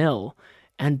 2-0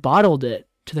 and bottled it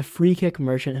to the free kick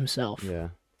merchant himself. Yeah.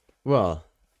 Well,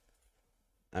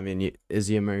 I mean, is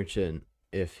he a merchant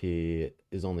if he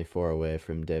is only 4 away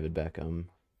from David Beckham?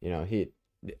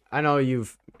 I know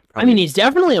you've. I mean, he's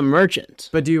definitely a merchant.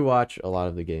 But do you watch a lot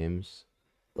of the games?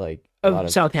 Like a Of lot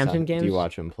of Southampton Do games? you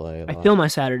watch him play? I fill my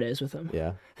Saturdays with him.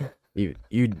 Yeah. You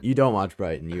don't watch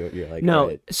Brighton. You're like, No,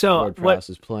 right, so Ward what Prowse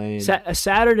is playing. a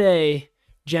Saturday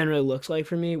generally looks like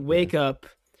for me, wake up,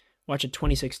 watch a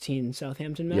 2016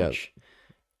 Southampton match,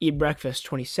 eat breakfast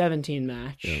 2017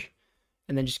 match, Yep.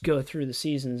 and then just go through the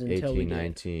seasons until 18, we get.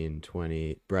 19,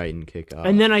 20 Brighton kickoff.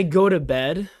 And then I go to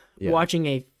bed Yeah. watching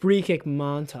a free kick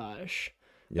montage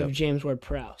Yep. of James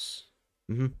Ward-Prowse.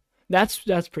 hmm That's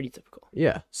pretty typical.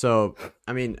 Yeah. So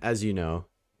I mean, as you know,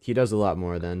 he does a lot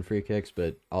more than free kicks,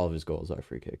 but all of his goals are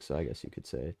free kicks. So I guess you could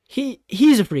say,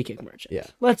 He's a free kick merchant. Yeah.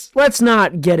 Let's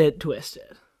not get it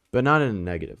twisted. but not in a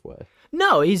negative way.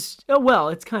 No, it's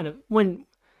kind of when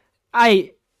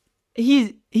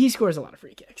he scores a lot of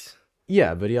free kicks.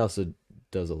 Yeah, but he also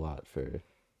does a lot for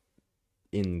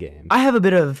in game. I have a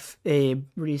bit of a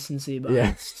recency bias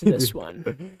Yeah. to this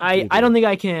one. I don't think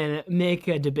I can make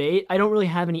a debate. I don't really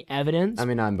have any evidence. I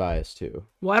mean, I'm biased too.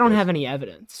 Well, I don't have any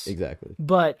evidence. Exactly.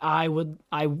 But I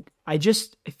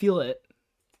feel it.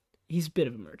 He's a bit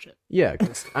of a merchant. Yeah,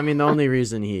 'cause, I mean, the only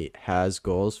reason he has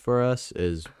goals for us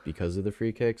is because of the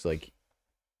free kicks. Like,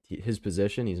 his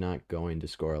position, he's not going to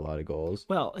score a lot of goals.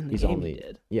 Well, in the He's game only he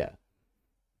did. Yeah.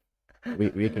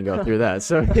 We can go through that.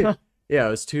 So, yeah, it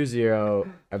was 2-0.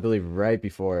 I believe right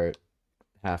before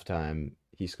halftime,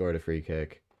 he scored a free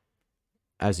kick,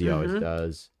 as he always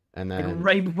does. And Like then,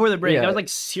 right before the break. yeah. I was like,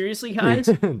 seriously, guys?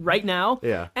 Right now?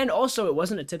 yeah. And also, it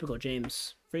wasn't a typical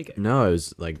James free kick. No, it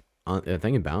was like, I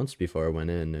think it bounced before it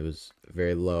went in. It was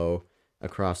very low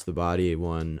across the body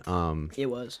one. It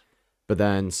was. But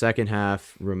then second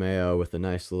half, Romeo with a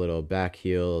nice little back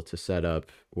heel to set up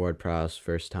Ward-Prowse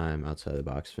first time outside the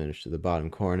box finish to the bottom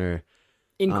corner.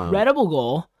 Incredible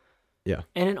goal. Yeah.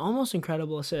 And an almost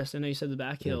incredible assist. I know you said the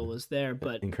back heel Yeah. was there,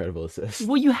 but Incredible assist.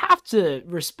 well, you have to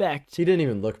respect He didn't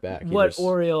even look back. He what just-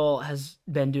 Oriole has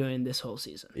been doing this whole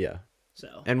season. Yeah.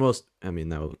 So And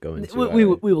that will go into we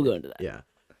will go into that. Yeah.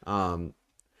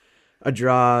 A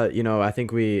draw, I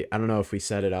think I don't know if we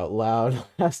said it out loud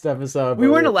last episode. We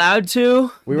but weren't allowed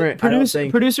to. We weren't- I don't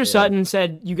think- Producer yeah. Sutton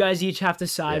said you guys each have to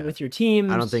side Yeah. with your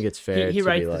teams. I don't think it's fair He to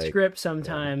writes be the like, script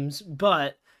sometimes,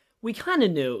 but we kind of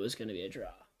knew it was going to be a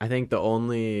draw. I think the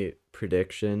only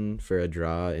prediction for a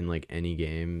draw in like any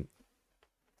game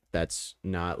that's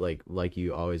not like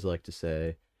you always like to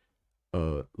say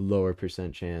a lower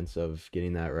percent chance of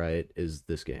getting that right is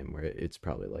this game where it's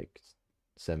probably like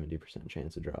 70%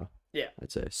 chance of draw. Yeah.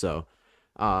 I'd say. So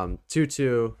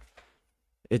 2-2,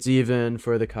 it's even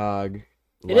for the COG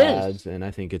It is. lads, and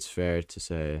I think it's fair to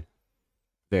say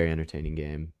very entertaining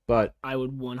game. But I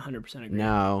would 100% agree.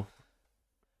 now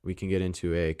we can get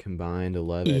into a combined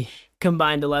 11.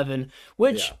 Combined 11,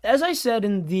 which, Yeah. as I said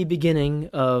in the beginning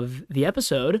of the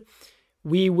episode,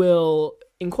 we will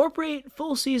incorporate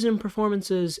full season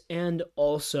performances and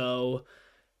also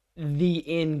the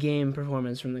in-game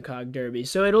performance from the COG Derby.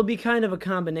 So it'll be kind of a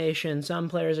combination. Some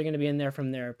players are going to be in there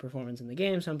from their performance in the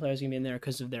game. Some players are going to be in there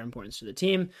because of their importance to the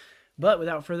team. But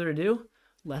without further ado,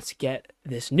 let's get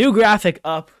this new graphic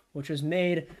up, which was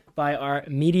made by our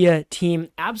media team.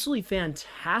 Absolutely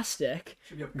fantastic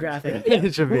graphic.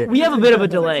 It should be. We have a bit of a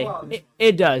delay.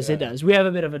 It does. We have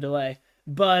a bit of a delay.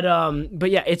 But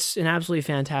yeah, it's an absolutely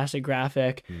fantastic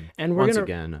graphic, and we're Once gonna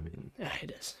again, I mean,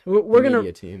 it is. We're the gonna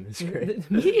media team is great.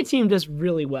 the media team does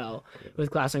really well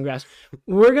with Class on Grass.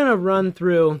 We're gonna run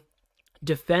through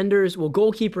defenders, well,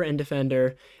 goalkeeper and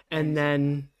defender, and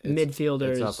then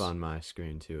midfielders. It's up on my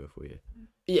screen too. If we,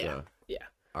 Yeah, so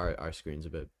our screen's a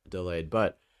bit delayed,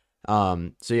 but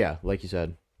so yeah, like you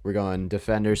said, we're going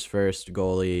defenders first,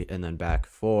 goalie, and then back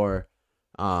four.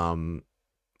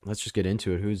 Let's just get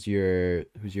into it. Who's your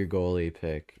goalie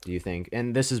pick, do you think?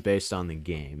 And this is based on the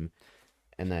game,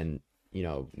 and then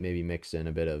maybe mix in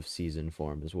a bit of season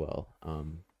form as well.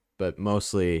 But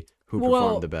mostly who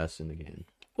performed the best in the game.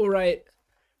 All right,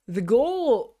 the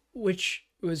goal, which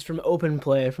was from open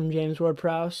play from James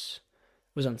Ward-Prowse,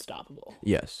 was unstoppable.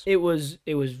 Yes, It was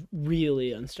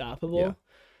really unstoppable. Yeah.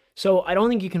 So I don't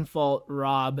think you can fault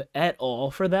Rob at all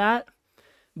for that.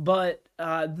 But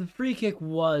the free kick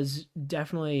was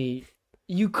definitely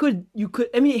you could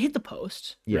I mean, it hit the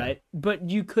post, right? But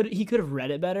he could have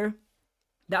read it better.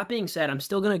 That being said, I'm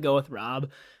still gonna go with Rob.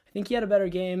 I think he had a better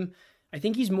game. I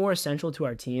think he's more essential to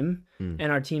our team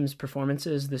and our team's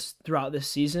performances throughout this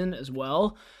season as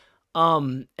well.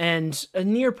 And a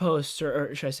near post,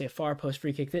 or should I say a far post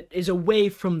free kick that is away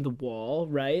from the wall,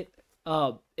 right?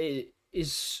 It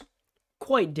is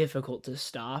quite difficult to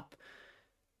stop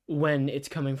when it's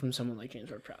coming from someone like James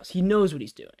Ward-Prowse. He knows what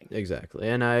he's doing. exactly.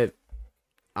 And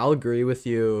I'll agree with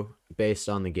you based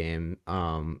on the game.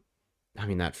 I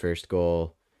mean, that first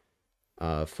goal,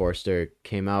 Forster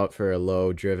came out for a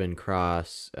low driven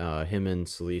cross. Him and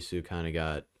Salisu kind of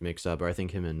got mixed up, or I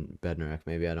think him and Bednarek,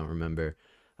 maybe, I don't remember.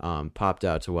 Popped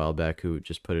out to Welbeck, who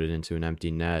just put it into an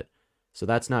empty net. So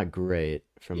that's not great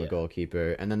from a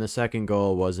goalkeeper. And then the second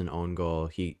goal was an own goal.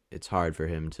 It's hard for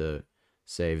him to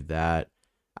save that.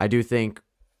 I do think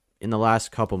in the last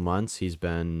couple months he's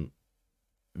been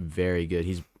very good.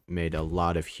 He's made a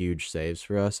lot of huge saves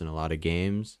for us in a lot of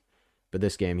games, but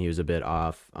this game he was a bit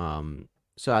off.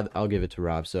 So I'll give it to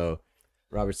Rob. So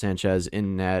Robert Sanchez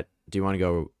in net. Do you want to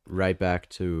go right back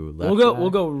to left? We'll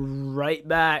go right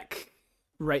back,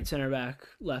 right center back,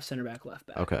 left center back, left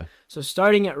back. Okay. So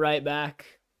starting at right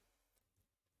back,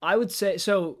 I would say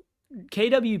so.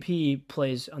 KWP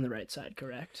plays on the right side,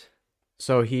 correct?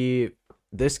 So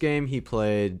this game he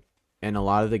played, and a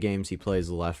lot of the games he plays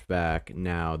left back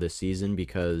now this season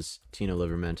because Tino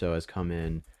Livramento has come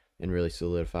in and really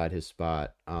solidified his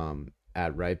spot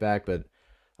at right back. But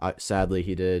sadly,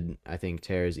 he did, I think,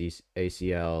 tear his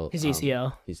ACL. His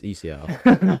ECL. His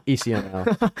ECL.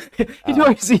 ECNL. He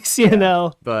tore his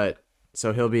ECNL. But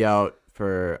so he'll be out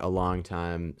for a long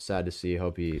time. Sad to see.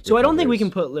 Hope he. So I don't think we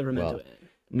recovers can put Livramento well. in.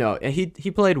 No, he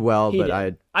played well, He but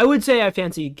did. I would say I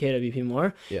fancy KWP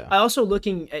more. Yeah. I also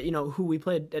looking at who we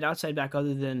played at outside back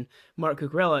other than Mark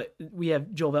Cucurella, we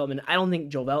have Joel Veltman. I don't think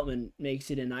Joel Veltman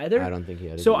makes it in either. I don't think he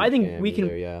had. So I think we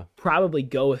can yeah. probably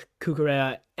go with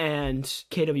Cucurella and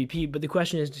KWP. But the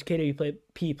question is, does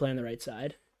KWP play on the right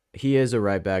side? He is a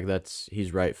right back.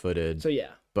 He's right-footed. So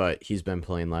yeah. But he's been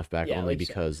playing left back only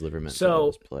because Livramento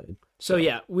has played. So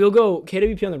yeah, we'll go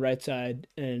KWP on the right side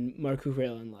and Mark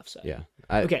Cucurella on the left side. Yeah.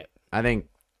 Okay. I think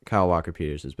Kyle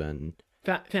Walker-Peters has been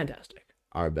fantastic.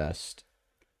 Our best,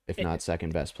 if not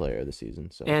second best player of the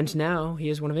season. So and now he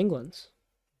is one of England's.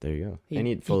 There you go. And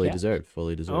he fully deserved.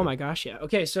 Oh my gosh, yeah.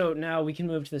 Okay, so now we can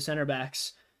move to the center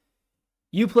backs.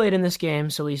 You played in this game,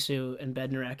 Salisu and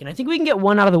Bednarek, and I think we can get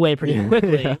one out of the way pretty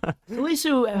quickly.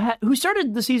 Salisu, who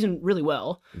started the season really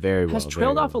well, has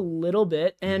trailed off a little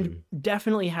bit and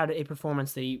definitely had a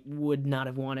performance that he would not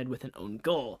have wanted with an own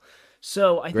goal.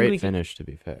 So I think great finish, to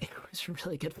be fair. It was a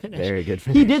really good finish. Very good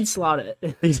finish. He did slot it.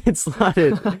 He did slot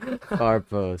it far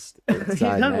post. He's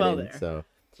done well there. So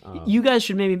you guys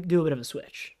should maybe do a bit of a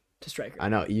switch to striker. I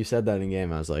know you said that in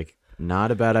game. I was like,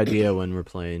 not a bad idea when we're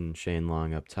playing Shane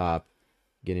Long up top,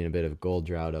 getting a bit of goal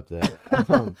drought up there.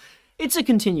 It's a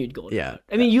continued goal yeah. drought.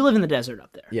 I mean, you live in the desert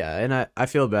up there. Yeah, and I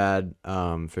feel bad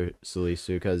for Salisu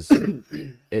because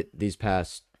these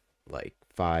past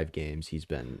 5 games he's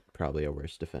been probably our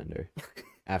worst defender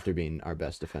after being our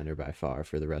best defender by far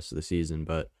for the rest of the season.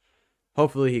 But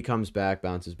hopefully he comes back,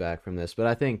 bounces back from this. But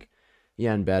I think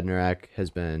Jan Bednarek has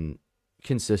been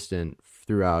consistent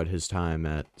throughout his time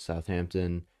at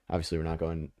Southampton. obviously we're not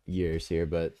going years here,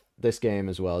 but this game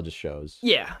as well just shows.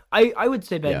 Yeah, I would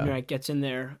say Yeah. Bednarik gets in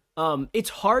there. It's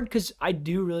hard because I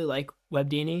do really like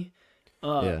Webdini.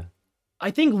 Yeah. I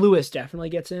think Lewis definitely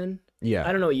gets in. Yeah.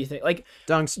 I don't know what you think. Like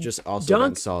Dunk's just also been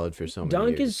Dunk- solid for so many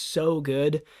Dunk years. is so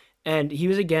good, and he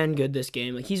was again good this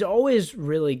game. Like he's always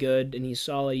really good and he's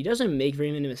solid. He doesn't make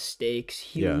very many mistakes.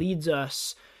 He Yeah. leads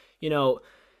us.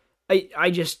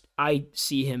 I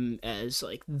see him as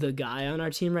like the guy on our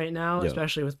team right now, Yeah.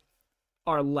 especially with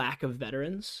our lack of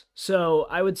veterans. So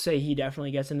I would say he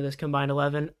definitely gets into this combined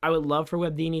 11. I would love for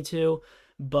Webdini too,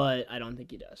 but I don't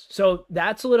think he does. So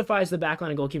that solidifies the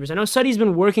backline of goalkeepers. I know Suddy's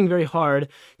been working very hard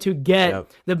to get Yep.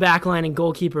 the backline and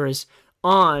goalkeepers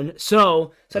on.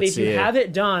 So Suddy, Let's if you see it. have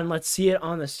it done, let's see it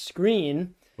on the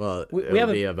screen. Well, we it'll have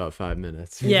a- be about 5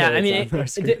 minutes. Yeah, before I mean, it's on our it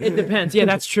screen. depends. Yeah,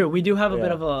 that's true. We do have a bit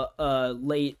Yeah. of a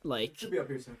late, like, Should be up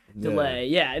here soon. delay.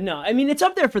 Yeah, no, I mean it's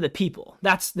up there for the people.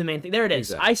 That's the main thing. There it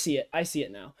is. Exactly. I see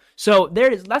it now. So there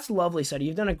it is. That's lovely, Suddy.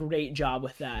 You've done a great job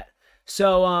with that.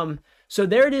 So so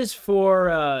there it is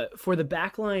for the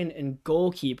backline and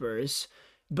goalkeepers.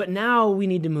 But now we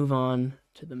need to move on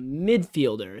to the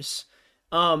midfielders.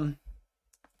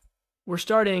 We're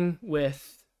starting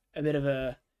with a bit of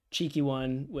a cheeky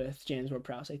one with James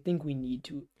Ward-Prowse. I think we need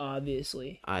to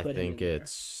obviously. I put him think in there.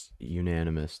 it's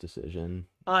unanimous decision.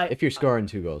 I If you're scoring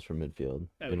 2 goals from midfield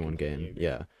I would in one completely game, agree.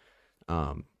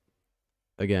 yeah.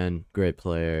 Again, great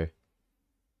player.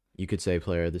 You could say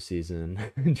player of the season,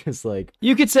 just like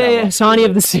You could say That Hassani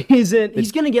of the was- season.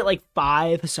 He's gonna get like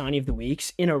 5 Hassani of the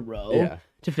weeks in a row yeah,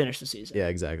 to finish the season. yeah,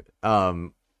 exactly.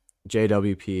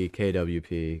 JWP,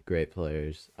 KWP, great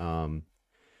players.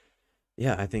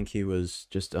 Yeah, I think he was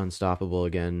just unstoppable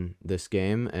again this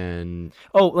game, and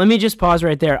Oh, let me just pause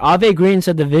right there. Ave Green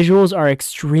said the visuals are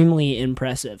extremely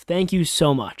impressive. Thank you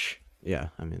so much. yeah,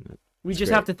 I mean, We It's just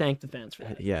great. have to thank the fans for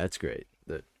that. yeah, it's great.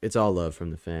 It's all love from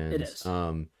the fans. It is.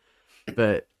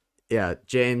 But yeah,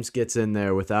 James gets in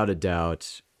there without a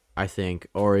doubt. I think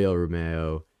Oriol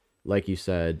Romeo, like you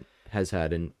said, has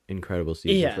had an incredible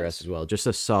season for Yes. us as well. Just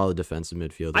a solid defensive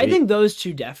midfielder. I think those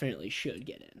two definitely should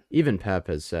get in. even Pep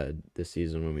has said this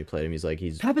season when we played him,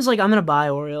 he's Pep is like, I'm gonna buy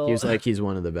Oriole. he's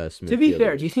one of the best. To be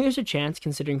fair, midfielders. do you think there's a chance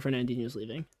considering Fernandinho's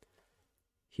leaving?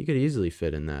 He could easily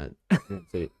fit in that.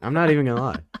 I'm not even gonna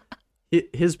lie.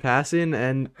 His passing,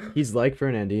 and he's like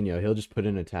Fernandinho. He'll just put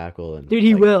in a tackle and Dude,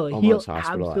 he like, will. He'll almost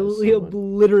hospitalize absolutely someone.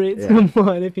 obliterate Yeah.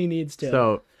 someone if he needs to.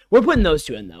 So We're putting those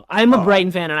two in though. I'm a Oh,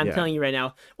 Brighton fan, and I'm yeah. telling you right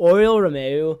now, Oriole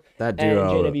Romeo that and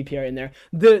duo, JWP are in there.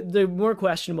 The more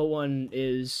questionable one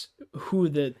is who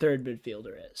the third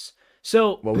midfielder is.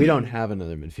 So well, we don't have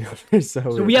another midfielder,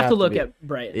 so we have to to look be- at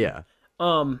Brighton. Yeah,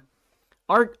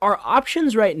 Our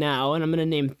options right now, and I'm gonna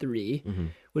name 3, Mhm.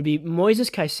 would be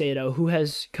Moises Caicedo, who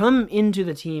has come into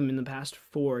the team in the past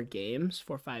 4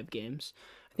 or 5 games.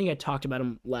 I think I talked about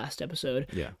him last episode.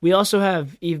 yeah. We also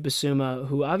have Yves Bissouma,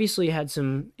 who obviously had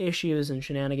some issues and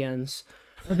shenanigans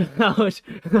about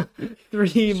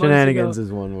 3 months Shenanigans ago.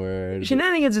 is one word.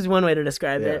 Shenanigans is one way to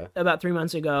describe Yeah. it. About 3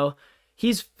 months ago,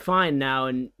 he's fine now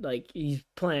and like he's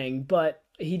playing, but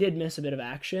he did miss a bit of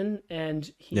action,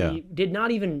 and he Yeah. did not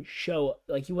even show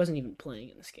like he wasn't even playing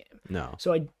in this game. No,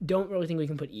 So I don't really think we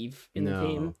can put Eve in the no,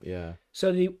 team. yeah.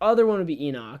 So the other one would be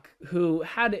Enoch, who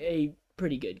had a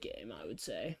pretty good game, I would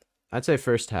say. I'd say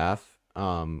first half,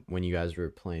 when you guys were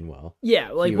playing well, Yeah,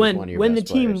 like was when one of your when the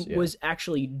best team players, yeah. was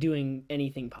actually doing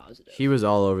anything positive. he was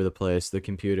all over the place. The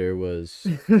computer was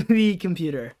The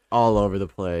computer. all over the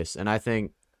place, and I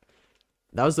think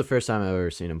that was the first time I've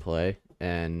ever seen him play,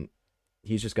 and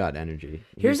he's just got energy.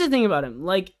 Here's the thing about him,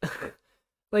 like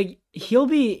he'll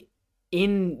be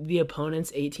in the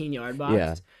opponent's 18-yard box,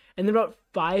 Yeah. and then about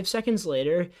 5 seconds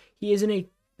later, he is in a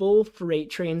full freight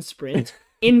train sprint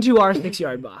into our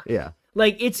 6-yard box. yeah,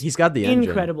 Like it's he's got the engine.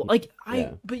 incredible. Like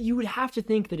Yeah. but you would have to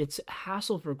think that it's a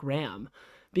hassle for Graham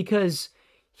because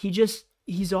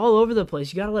he's all over the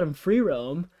place. You got to let him free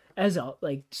roam as a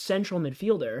like central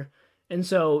midfielder. And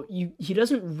so he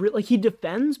doesn't he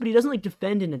defends, but he doesn't like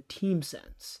defend in a team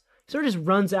sense. He sort of just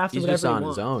runs after He's whatever just on he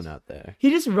wants. his own out there. He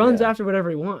just runs Yeah. after whatever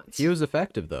he wants. He was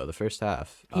effective though the first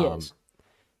half. He is.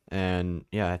 And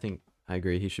yeah, I think I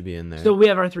agree. He should be in there. So we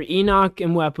have our 3: Enoch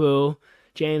Mwepu,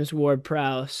 James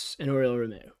Ward-Prowse, and Oriol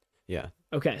Romeo. yeah,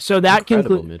 Okay, so that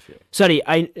incredible concludes. midfield. Suddy,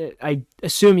 I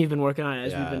assume you've been working on it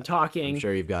as we've Yeah, been talking. I'm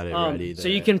sure you've got it Um, ready. so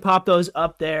you can pop those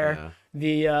up there.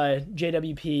 Yeah. The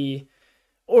JWP,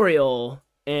 Oriole,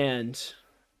 and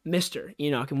Mr.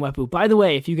 Enoch Mwepu. By the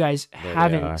way, if you guys they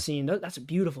haven't are. seen, that's a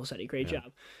beautiful study. Great Yeah.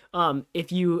 job.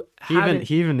 If you He even haven't,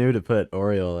 he even knew to put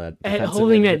Oriole at at defensive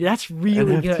holding mid mid, that's and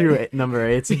really have two good. number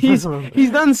 8s. in He's front of him. he's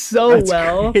done so That's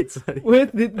well great study.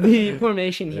 with the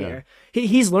formation Yeah. here.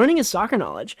 He's learning his soccer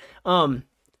knowledge.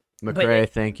 McRae,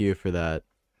 thank you for that.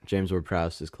 James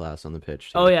Ward-Prowse's class on the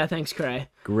pitch. Too. Oh yeah, thanks, Cray.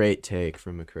 Great take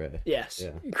from McRae. Yes,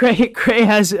 Yeah. Cray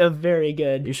has a very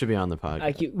good You should be on the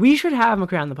podcast. IQ. We should have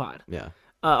McRae on the pod. Yeah.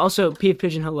 Also, Peep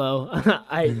Pigeon, hello.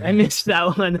 I missed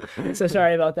that one, so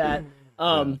sorry about that.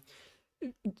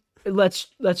 Let's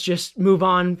just move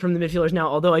on from the midfielders now.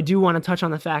 Although I do want to touch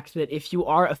on the fact that if you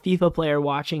are a FIFA player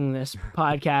watching this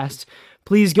podcast,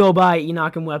 please go buy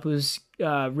Enoch Mwepu's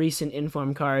recent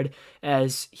inform card,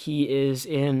 as he is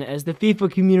in, as the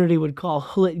FIFA community would call,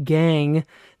 Hullet Gang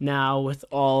now with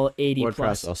all 80 WordPress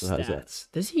plus also stats. has that.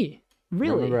 Does he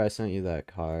really? Remember I sent you that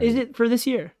card? Is it for this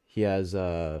year? He has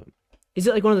Is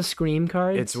it like one of the Scream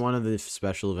cards? It's one of the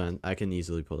special events. I can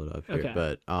easily pull it up here, Okay.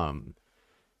 but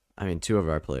I mean, 2 of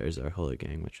our players are Hullet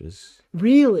Gang, which is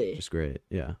Really? just great.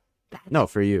 Yeah. No,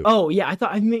 for you. Oh yeah, I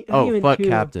thought I meant. but two.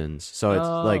 captains. So it's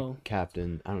Oh. like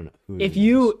captain. I don't know. Who If it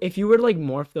you is. were to like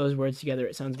morph those words together,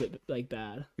 it sounds a bit like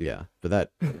bad. Yeah,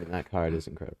 but that card is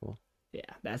incredible. Yeah,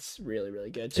 that's really, really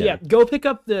good. So Yeah. yeah, go pick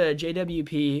up the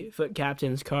JWP Foot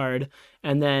Captain's card,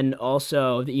 and then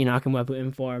also the Enoch Mwepu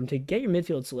Inform to get your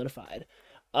midfield solidified.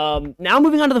 Now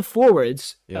moving on to the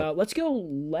forwards. Yep. Let's go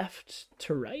left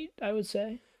to right, I would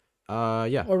say,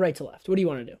 Yeah, or right to left. What do you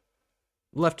want to do?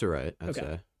 left to right. I'd Okay.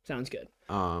 say. Sounds good.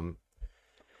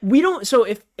 We don't. So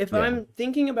if Yeah. I'm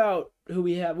thinking about who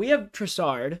we have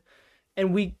Trossard,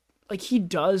 and he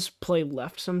does play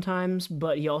left sometimes,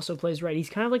 but he also plays right.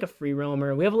 He's kind of like a free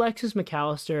roamer. We have Alexis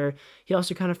McAllister. He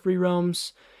also kind of free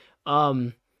roams,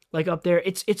 like up there.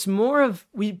 It's more of,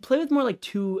 we play with more like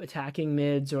 2 attacking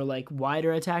mids or like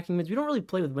wider attacking mids. We don't really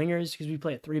play with wingers because we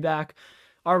play a 3-back.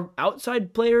 Our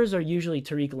outside players are usually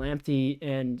Tariq Lamptey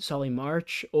and Solly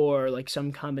March, or like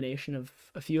some combination of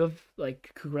a few of,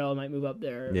 like Cucurella might move up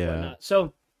there or Yeah. whatnot.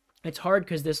 So it's hard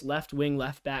because this left wing,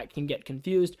 left back can get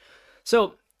confused.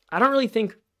 So I don't really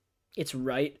think it's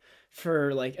right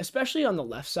for, like, especially on the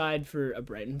left side, for a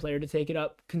Brighton player to take it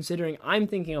up, considering I'm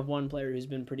thinking of one player who's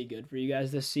been pretty good for you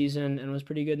guys this season and was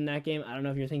pretty good in that game. I don't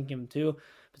know if you're thinking of him too,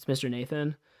 but it's Mr.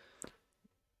 Nathan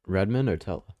Redmond or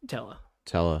Tella. Tella.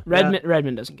 Yeah.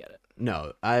 Redmond doesn't get it.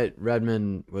 No,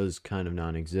 Redmond was kind of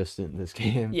non-existent in this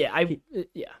game. Yeah,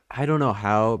 I don't know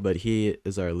how, but he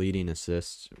is our leading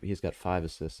assist. He's got 5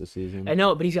 assists this season. I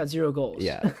know, but he's got 0 goals.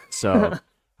 Yeah. So,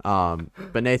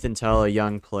 but Nathan Tella,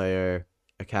 young player,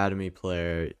 academy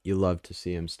player, you love to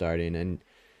see him starting, and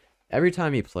every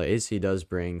time he plays, he does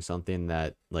bring something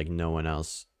that like no one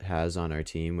else has on our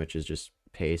team, which is just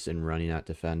pace and running at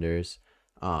defenders.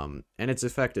 And it's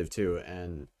effective too,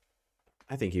 and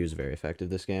I think he was very effective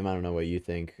this game. I don't know what you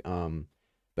think.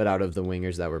 But out of the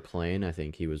wingers that were playing, I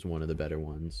think he was one of the better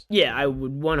ones. Yeah, I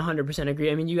would 100%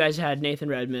 agree. I mean, you guys had Nathan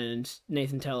Redmond,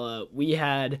 Nathan Tella. We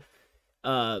had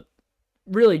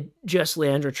really just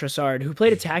Leandro Trossard, who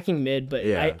played attacking mid, but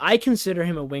Yeah. I consider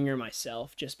him a winger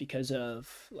myself just because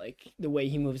of like the way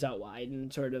he moves out wide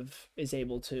and sort of is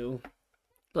able to,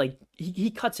 like,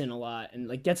 he cuts in a lot and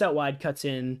like gets out wide, cuts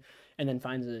in, and then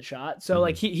finds a shot. So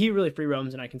like he really free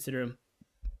roams, and I consider him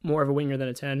more of a winger than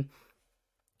a 10.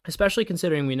 Especially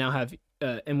considering we now have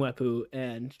Mwepu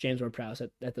and James Ward-Prowse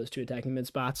at those 2 attacking mid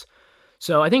spots.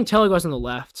 So I think Tella goes on the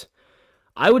left.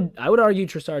 I would argue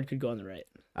Trossard could go on the right.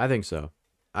 I think so.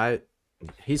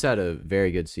 He's had a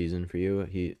very good season for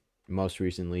you. Most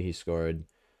recently he scored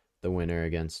the winner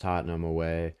against Tottenham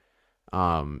away.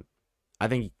 I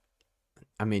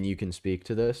mean, you can speak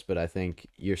to this, but I think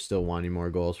you're still wanting more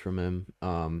goals from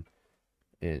him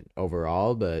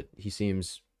overall, but he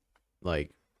seems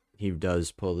like he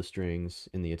does pull the strings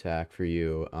in the attack for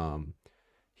you.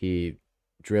 He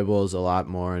dribbles a lot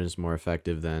more and is more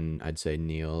effective than, I'd say,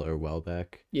 Neil or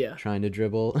Welbeck Yeah. trying to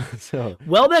dribble. So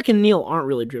Welbeck and Neil aren't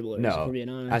really dribblers, No, if we're being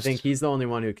honest. I think he's the only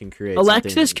one who can create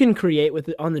Alexis something. can create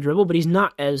on the dribble, but he's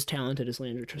not as talented as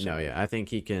Leandro Trossard. No, yeah, I think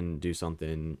he can do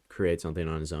something, create something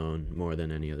on his own more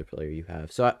than any other player you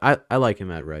have. So I like him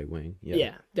at right wing.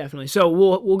 Yeah, definitely. So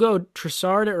we'll go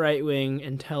Trossard at right wing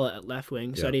and Tella at left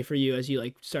wing. Yeah. Study for you as you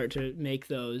like start to make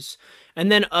those.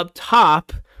 And then up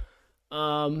top,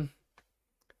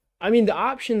 I mean, the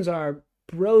options are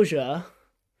Broja, Who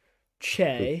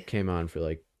Che. came on for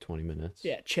like 20 minutes.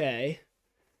 Yeah, Che.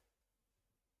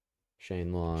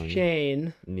 Shane Long,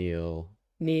 Shane, Neil,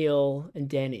 Neil, and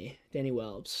Danny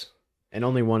Welbs. and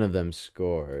only one of them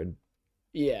scored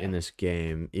Yeah. in this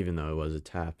game, even though it was a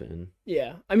tap in.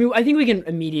 Yeah. I mean, I think we can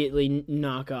immediately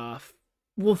knock off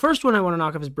Well, first one I want to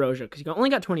knock off is Broja because he only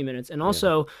got 20 minutes, and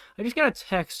also I just got a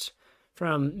text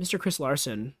from Mr. Chris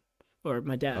Larson, or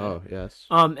my dad. Oh, yes.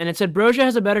 And it said Broja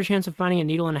has a better chance of finding a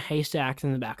needle in a haystack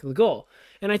than the back of the goal,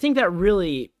 and I think that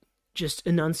really just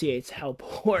enunciates how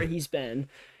poor he's been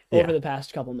over the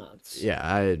past couple months. Yeah,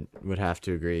 I would have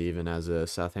to agree. Even as a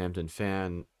Southampton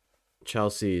fan,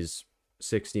 Chelsea's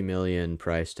 60 million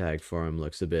price tag for him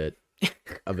looks a bit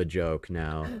of a joke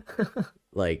now.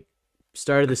 Like,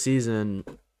 start of the season,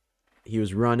 he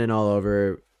was running all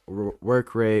over.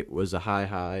 Work rate was a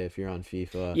high if you're on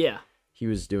FIFA. Yeah. He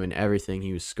was doing everything.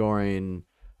 He was scoring.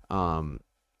 And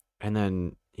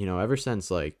then, ever since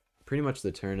like pretty much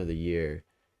the turn of the year,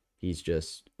 he's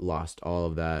just lost all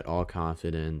of that, all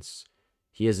confidence.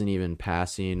 He isn't even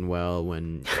passing well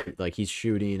when like he's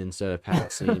shooting instead of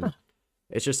passing.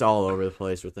 It's just all over the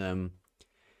place with him.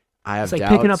 I have It's like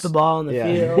doubts. picking up the ball in the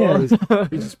field. Yeah,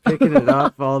 he's just picking it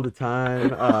up all the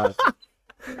time.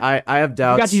 I have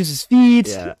doubts. Got to use his feet.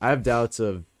 Yeah, I have doubts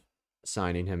of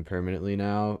signing him permanently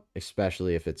now,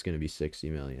 especially if it's going to be 60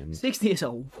 million. 60 is a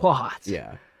lot.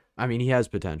 Yeah. I mean, he has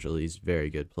potential. He's a very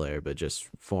good player, but just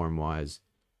form-wise,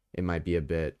 it might be a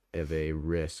bit of a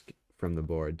risk from the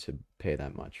board to pay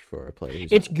that much for a player.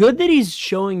 It's good that he's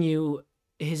showing you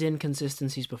his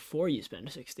inconsistencies before you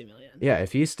spend 60 million. Yeah,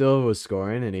 if he still was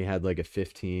scoring and he had like a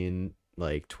 15,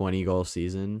 like 20 goal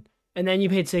season, and then you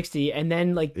paid 60, and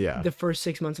then like Yeah. the first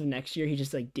 6 months of next year, he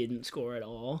just like didn't score at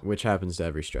all. which happens to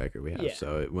every striker we have, Yeah.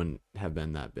 so it wouldn't have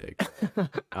been that big.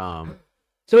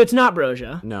 So it's not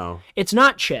Broja. No. It's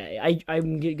not Che.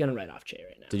 I'm gonna write off Che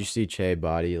right now. Did you see Che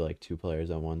body like 2 players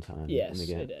at one time? Yes, in the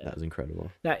game? I did. That was incredible.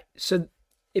 So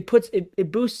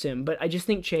it boosts him, but I just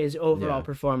think Che's overall Yeah.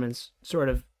 performance sort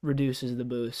of reduces the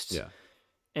boost. Yeah.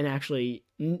 And actually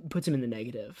puts him in the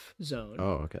negative zone.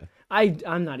 Oh, okay.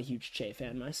 I'm not a huge Che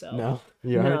fan myself. No,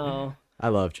 you are? No. I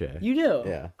love Che. You do.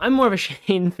 Yeah. I'm more of a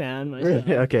Shane fan myself.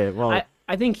 Really? Okay. Well,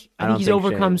 I think I don't he's think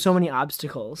overcome Shane's- so many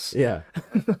obstacles. yeah,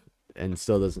 and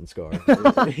still doesn't score.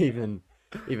 even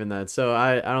that. So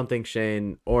I don't think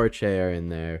Shane or Che are in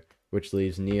there, which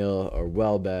leaves Neil or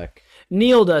Welbeck.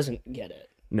 Neil doesn't get it.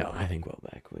 No, I think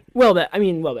Welbeck would.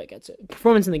 Welbeck gets it.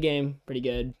 Performance in the game, pretty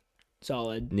good.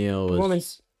 Solid.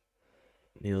 Performance.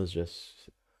 Neil's just.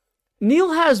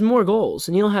 Neil has more goals.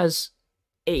 Neil has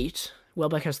 8.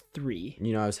 Welbeck has 3.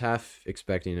 I was half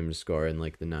expecting him to score in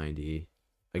like the 90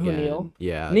 Who, again. Neil?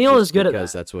 Yeah, Neil just is good at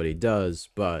because that. that's what he does,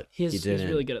 but he He's didn't.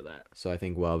 really good at that. So I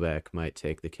think Welbeck might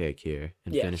take the cake here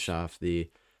and Yes. finish off the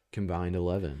combined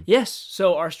 11. Yes.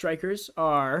 So our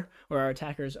our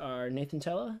attackers are Nathan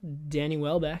Tella, Danny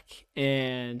Welbeck,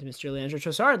 and Mr. Leandro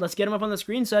Trossard. Let's get him up on the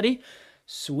screen, Suddy.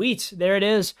 Sweet. There it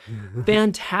is.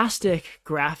 Fantastic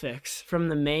graphics from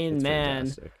the main It's man,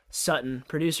 fantastic. Sutton,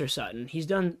 producer Sutton. He's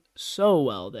done so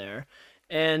well there.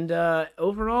 And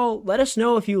overall, let us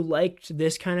know if you liked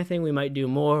this kind of thing. We might do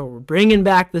more. We're bringing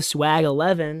back the Swag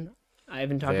 11. I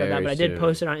haven't talked about that, Very but I did soon.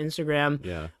 post it on Instagram.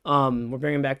 Yeah. We're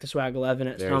bringing back the Swag 11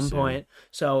 at Very some soon. point.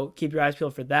 So keep your eyes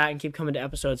peeled for that and keep coming to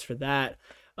episodes for that.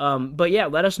 But yeah,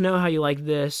 let us know how you like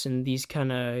this and these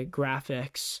kind of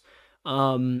graphics.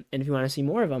 And if you want to see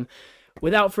more of them.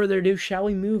 Without further ado, shall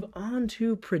we move on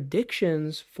to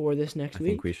predictions for this next I week?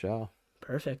 think we shall.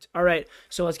 Perfect. All right,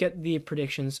 so let's get the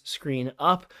predictions screen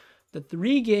up. The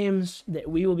 3 games that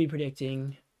we will be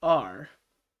predicting are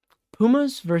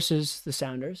Pumas versus the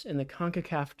Sounders in the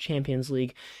CONCACAF Champions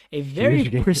League, a very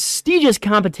Huge game. prestigious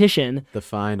competition. The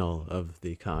final of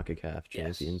the CONCACAF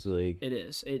Champions League. It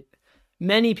is.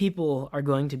 Many people are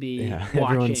going to be Yeah, watching.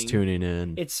 everyone's tuning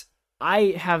in.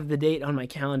 I have the date on my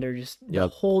calendar. Just the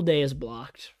Yep. whole day is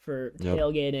blocked for Yep.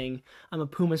 tailgating. I'm a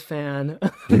Pumas fan.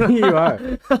 You are.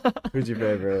 Who's your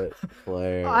favorite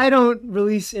player? I don't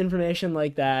release information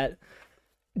like that.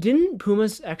 Didn't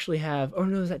Pumas actually have? Oh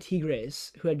no, it was that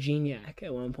Tigres who had Gignac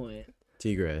at one point.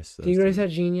 Tigres. Tigres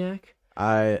had Gignac.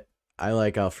 I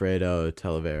like Alfredo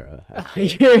Talavera.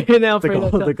 You're now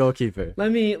The goalkeeper.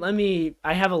 Let me.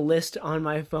 I have a list on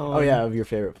my phone. Oh yeah, of your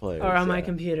favorite players. Or on my yeah.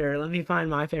 computer. Let me find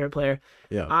my favorite player.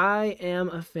 Yeah. I am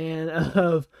a fan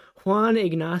of Juan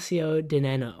Ignacio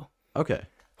Dineno. Okay.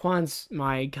 Juan's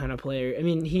my kind of player. I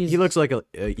mean, He looks like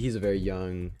he's a very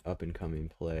young, up and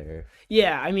coming player.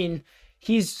 Yeah, I mean,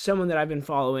 he's someone that I've been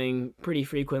following pretty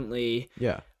frequently.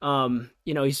 Yeah.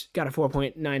 He's got a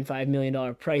 $4.95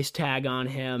 million price tag on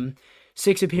him.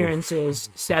 6 appearances,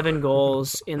 7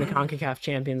 goals in the CONCACAF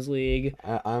Champions League.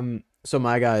 I'm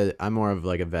my guy. I'm more of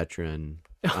like a veteran.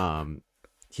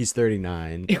 He's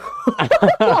 39.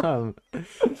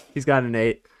 He's got an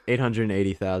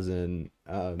 880,000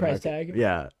 Price tag.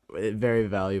 Yeah, a very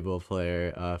valuable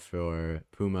player for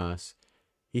Pumas.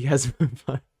 He has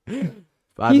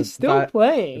He's still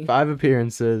playing. 5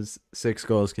 appearances, 6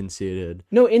 goals conceded.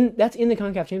 No, that's in the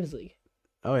CONCACAF Champions League.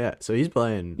 Oh yeah, so he's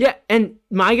playing. Yeah, and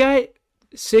my guy,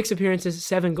 6 appearances,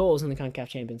 7 goals in the CONCACAF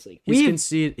Champions League. He's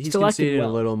conceded a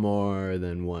little more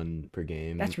than 1 per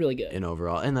game. That's really good in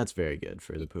overall, and that's very good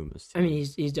for the Pumas team. I mean,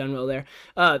 he's done well there.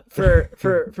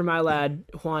 For my lad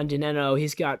Juan Dineno,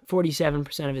 he's got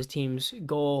 47% of his team's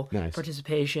goal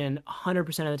participation. 100%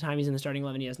 of the time he's in the starting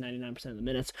 11. He has 99% of the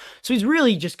minutes. So he's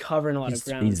really just covering a lot of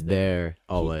ground. He's there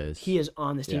always. He is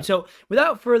on this team. Yeah. So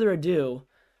without further ado,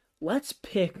 let's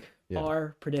pick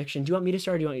our prediction. Do you want me to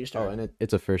start or do you want you to start? Oh, and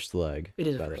it's a first leg. It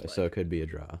is a first leg. So it could be a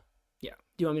draw. Yeah.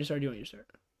 Do you want me to start or do you want you to start?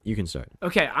 You can start.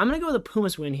 Okay, I'm going to go with the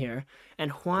Pumas win here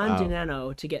and Juan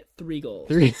Dineno to get 3 goals.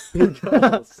 3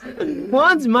 goals.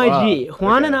 Juan's my G.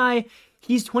 Juan and I,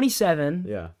 he's 27.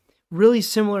 Yeah. Really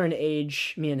similar in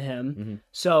age, me and him. Mm-hmm.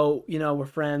 So, we're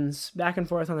friends, back and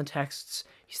forth on the texts.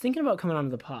 He's thinking about coming onto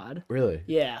the pod. Really?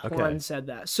 Yeah, okay. Juan said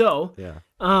that. So,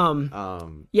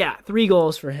 yeah, 3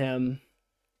 goals for him.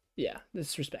 Yeah,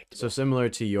 that's respectable. So similar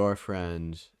to your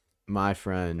friend, my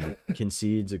friend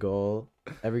concedes a goal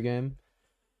every game.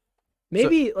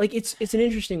 Maybe it's an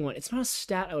interesting one. It's not a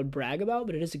stat I would brag about,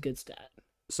 but it is a good stat.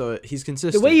 So he's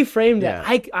consistent. The way you framed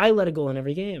it, I let a goal in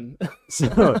every game.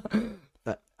 So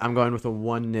I'm going with a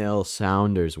 1-0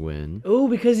 Sounders win. Oh,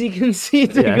 because he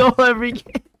concedes a goal every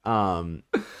game. So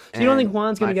you don't think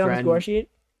Juan's gonna get on the score sheet?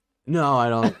 No, I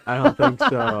don't think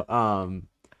so.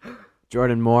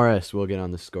 Jordan Morris will get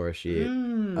on the score sheet.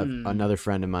 Another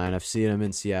friend of mine. I've seen him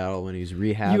in Seattle when he's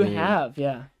rehabbing. You have,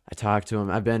 yeah. I talked to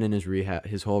him. I've been in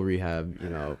his whole rehab,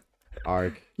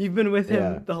 arc. You've been with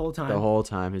him the whole time. The whole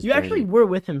time. You actually were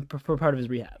with him for part of his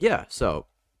rehab. Yeah, so,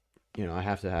 I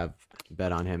have to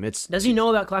bet on him. Does he know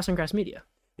about Class and Grass Media?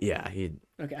 Yeah, he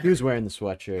was wearing the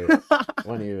sweatshirt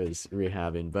when he was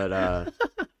rehabbing. But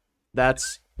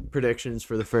that's predictions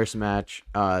for the first match.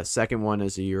 Second one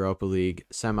is a Europa League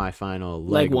semifinal,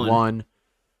 leg one.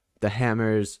 The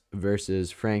Hammers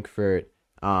versus Frankfurt.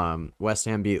 West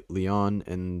Ham beat Lyon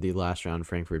in the last round.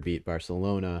 Frankfurt beat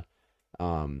Barcelona.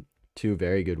 2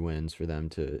 very good wins for them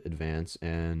to advance.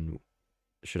 And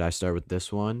should I start with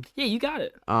this one? Yeah, you got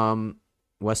it.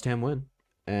 West Ham win.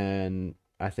 And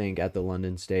I think at the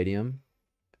London Stadium,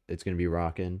 it's going to be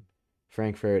rocking.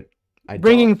 Frankfurt,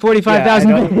 bringing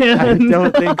 45,000 fans. I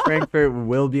don't think Frankfurt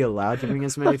will be allowed to bring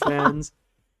as many fans,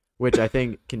 which I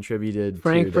think contributed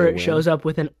Frankfurt to their win. Shows up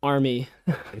with an army.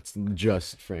 It's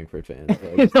just Frankfurt fans.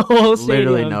 The whole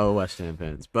stadium. Literally no West Ham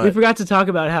fans. But we forgot to talk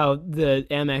about how the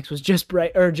Amex was just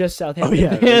just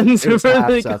Southampton fans for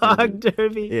the Cog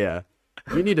Derby. Yeah.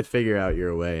 You need to figure out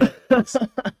your way.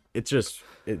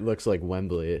 It looks like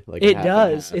Wembley. Like it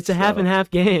does. It's a half and half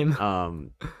game.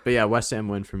 But yeah, West Ham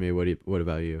win for me. What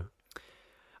about you?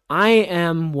 I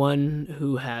am one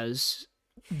who has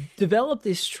developed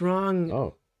a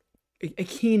strong a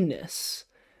keenness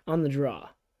on the draw.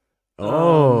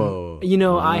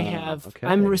 I have. Okay.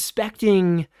 I'm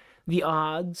respecting the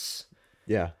odds.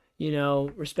 Yeah.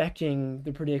 Respecting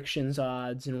the predictions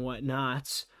odds and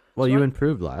whatnot. Well, so you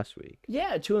improved last week.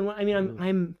 Yeah, 2-1. I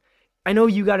mean, I know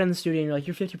you got in the studio and you're like,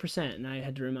 you're 50%, and I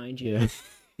had to remind you. Yeah.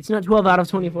 It's not 12 out of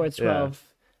 24, it's 12.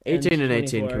 18 and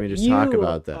 18, can we just talk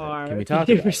about that? Can we talk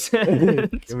 50%.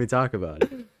 about it? Can we talk about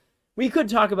it? We could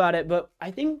talk about it, but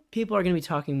I think people are going to be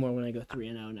talking more when I go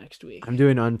 3-0 next week. I'm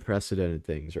doing unprecedented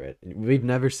things, right? We've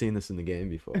never seen this in the game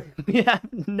before. Yeah,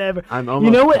 never. I'm almost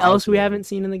you know what else we haven't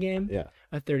seen in the game? Yeah.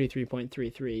 A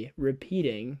 33.33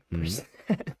 repeating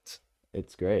percent.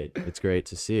 It's great. It's great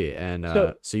to see. And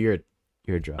so you're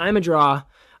a draw. I'm a draw.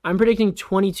 I'm predicting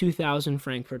 22,000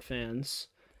 Frankfurt fans.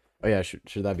 Oh yeah,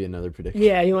 should that be another prediction?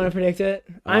 Yeah, you want to predict it?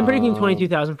 I'm predicting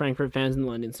 22,000 Frankfurt fans in the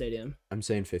London Stadium. I'm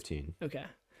saying 15. Okay.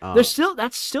 That's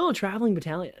still a traveling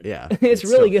battalion. Yeah. it's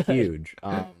really good. Huge.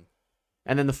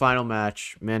 And then the final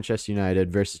match, Manchester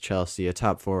United versus Chelsea, a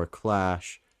top 4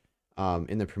 clash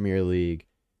in the Premier League.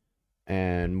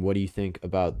 And what do you think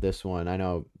about this one? I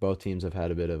know both teams have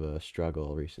had a bit of a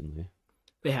struggle recently.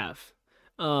 They have.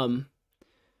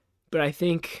 But I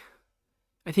think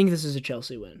this is a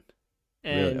Chelsea win.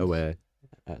 And really, away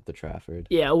at the Trafford.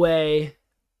 Yeah, away.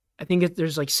 I think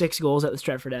there's like 6 goals at the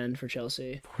Stretford end for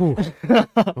Chelsea.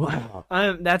 Wow.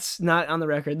 That's not on the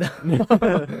record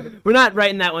though. We're not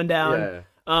writing that one down.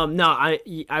 Yeah. No,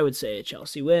 I would say a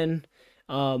Chelsea win.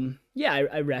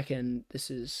 I reckon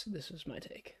this is my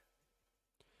take.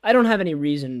 I don't have any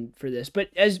reason for this, but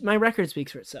as my record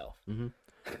speaks for itself.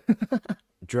 Mm-hmm.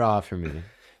 Draw for me.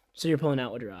 So you're pulling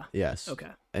out a draw? Yes. Okay.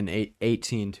 An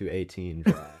 18-18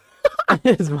 draw.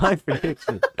 Is my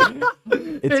prediction.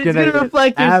 It's gonna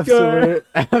reflect your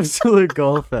absolute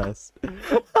goal fest.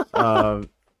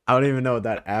 I don't even know what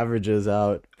that averages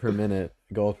out per minute,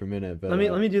 goal per minute. But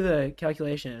Let me do the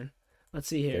calculation. Let's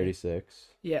see here. 36.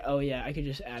 Yeah. Oh yeah. I could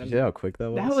just add Did you them. see how quick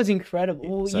that was? That was incredible.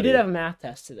 Well, So you did you- have a math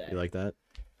test today. You like that?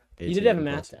 You did have a 18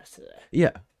 math plus. test today.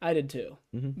 Yeah. I did too,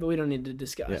 Mhm. but we don't need to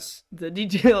discuss the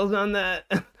details on that.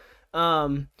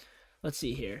 Let's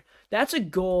see here. That's a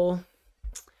goal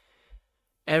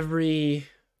every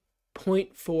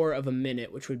 0.4 of a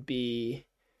minute, which would be,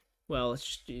 well, let's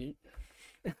just do.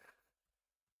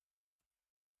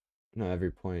 No,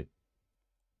 every point.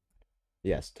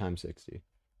 Yes, times 60.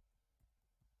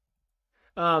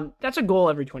 That's a goal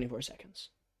every 24 seconds.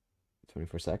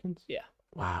 24 seconds? Yeah.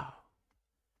 Wow.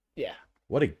 Yeah.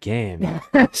 What a game.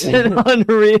 That's an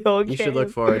unreal game. You should look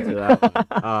forward to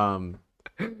that one.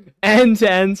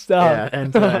 End-to-end stuff. Yeah,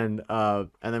 end to end. And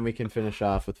then we can finish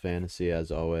off with fantasy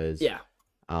as always. Yeah.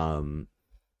 And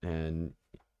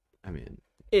I mean,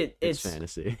 It's it's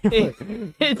fantasy.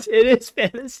 it is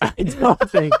fantasy. I don't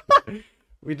think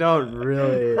we don't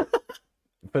really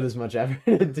put as much effort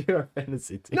into our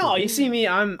fantasy team. No, you see me,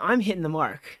 I'm hitting the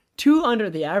mark. 2 under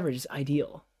the average is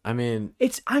ideal. I mean,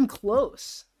 I'm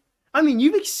close. I mean,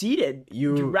 you've exceeded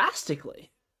You-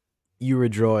 drastically. you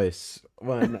rejoice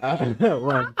when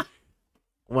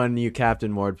when you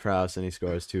captain Ward Prowse and he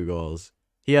scores 2 goals.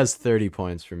 He has 30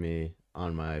 points for me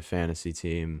on my fantasy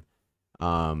team.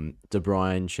 De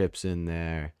Bruyne chips in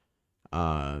there.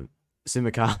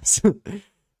 Simicast.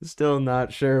 Still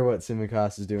not sure what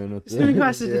Simicast is doing with this.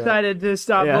 Simicast has decided to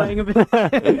stop playing a bit.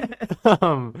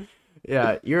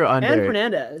 Yeah, you're under. And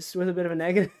Fernandez with a bit of a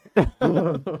negative.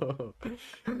 But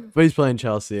he's playing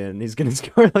Chelsea and he's gonna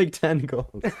score like 10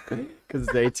 goals because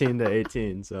it's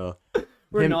 18-18. So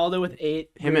Ronaldo with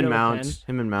 8. him Bruno and with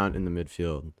 10. Mount in the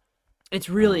midfield. It's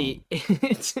really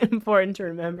it's important to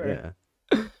remember.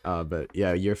 Yeah. But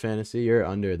yeah, your fantasy, you're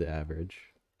under the average.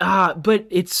 But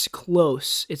it's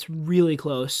close. It's really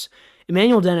close.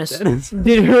 Emmanuel Dennis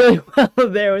did really well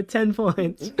there with 10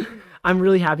 points. I'm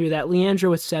really happy with that. Leandro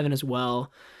with 7 as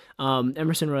well.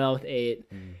 Emerson Royale with 8.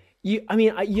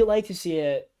 You like to see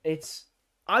it. It's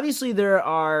obviously there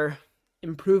are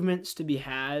improvements to be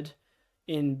had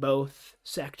in both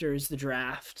sectors, the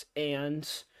draft and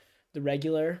the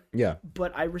regular. Yeah.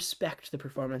 But I respect the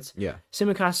performance. Yeah.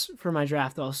 Simicast for my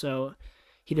draft also.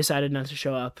 He decided not to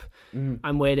show up. Mhm.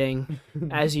 I'm waiting,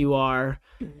 as you are.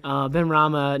 Ben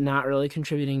Rama not really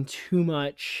contributing too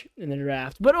much in the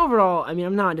draft. But overall, I mean,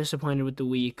 I'm not disappointed with the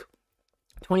week.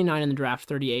 29 in the draft,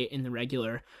 38 in the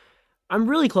regular. I'm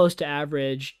really close to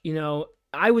average. You know,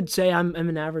 I would say I'm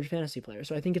an average fantasy player.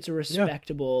 So I think it's a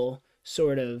respectable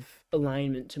sort of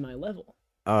alignment to my level.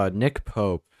 Nick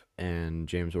Pope and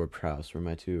James Ward-Prowse were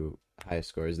my 2 highest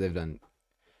scorers. They've done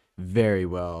very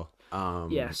well.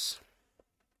 Yes.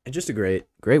 And just a great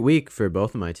week for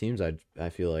both of my teams. I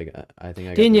feel like I think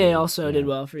I got Digne also did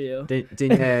well for you.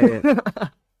 Digne,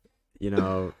 you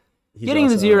know, he's Getting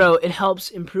the also- 0, it helps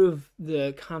improve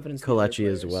the confidence. of the other Kalechi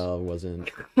as players. well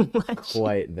wasn't Kalechi.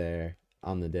 quite there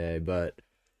on the day, but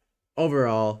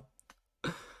overall,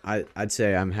 I'd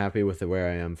say I'm happy with where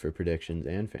I am for predictions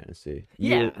and fantasy.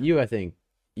 Yeah. You I think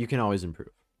you can always improve.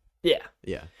 Yeah.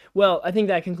 Yeah. Well, I think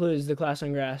that concludes the Class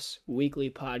on Grass weekly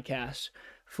podcast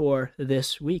for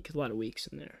this week. A lot of weeks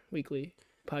in there. Weekly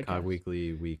podcast. Weekly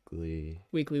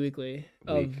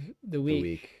of the week.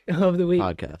 week Of the week.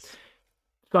 podcast.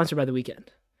 Sponsored by The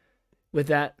Weekend. With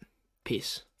that,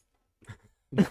 peace.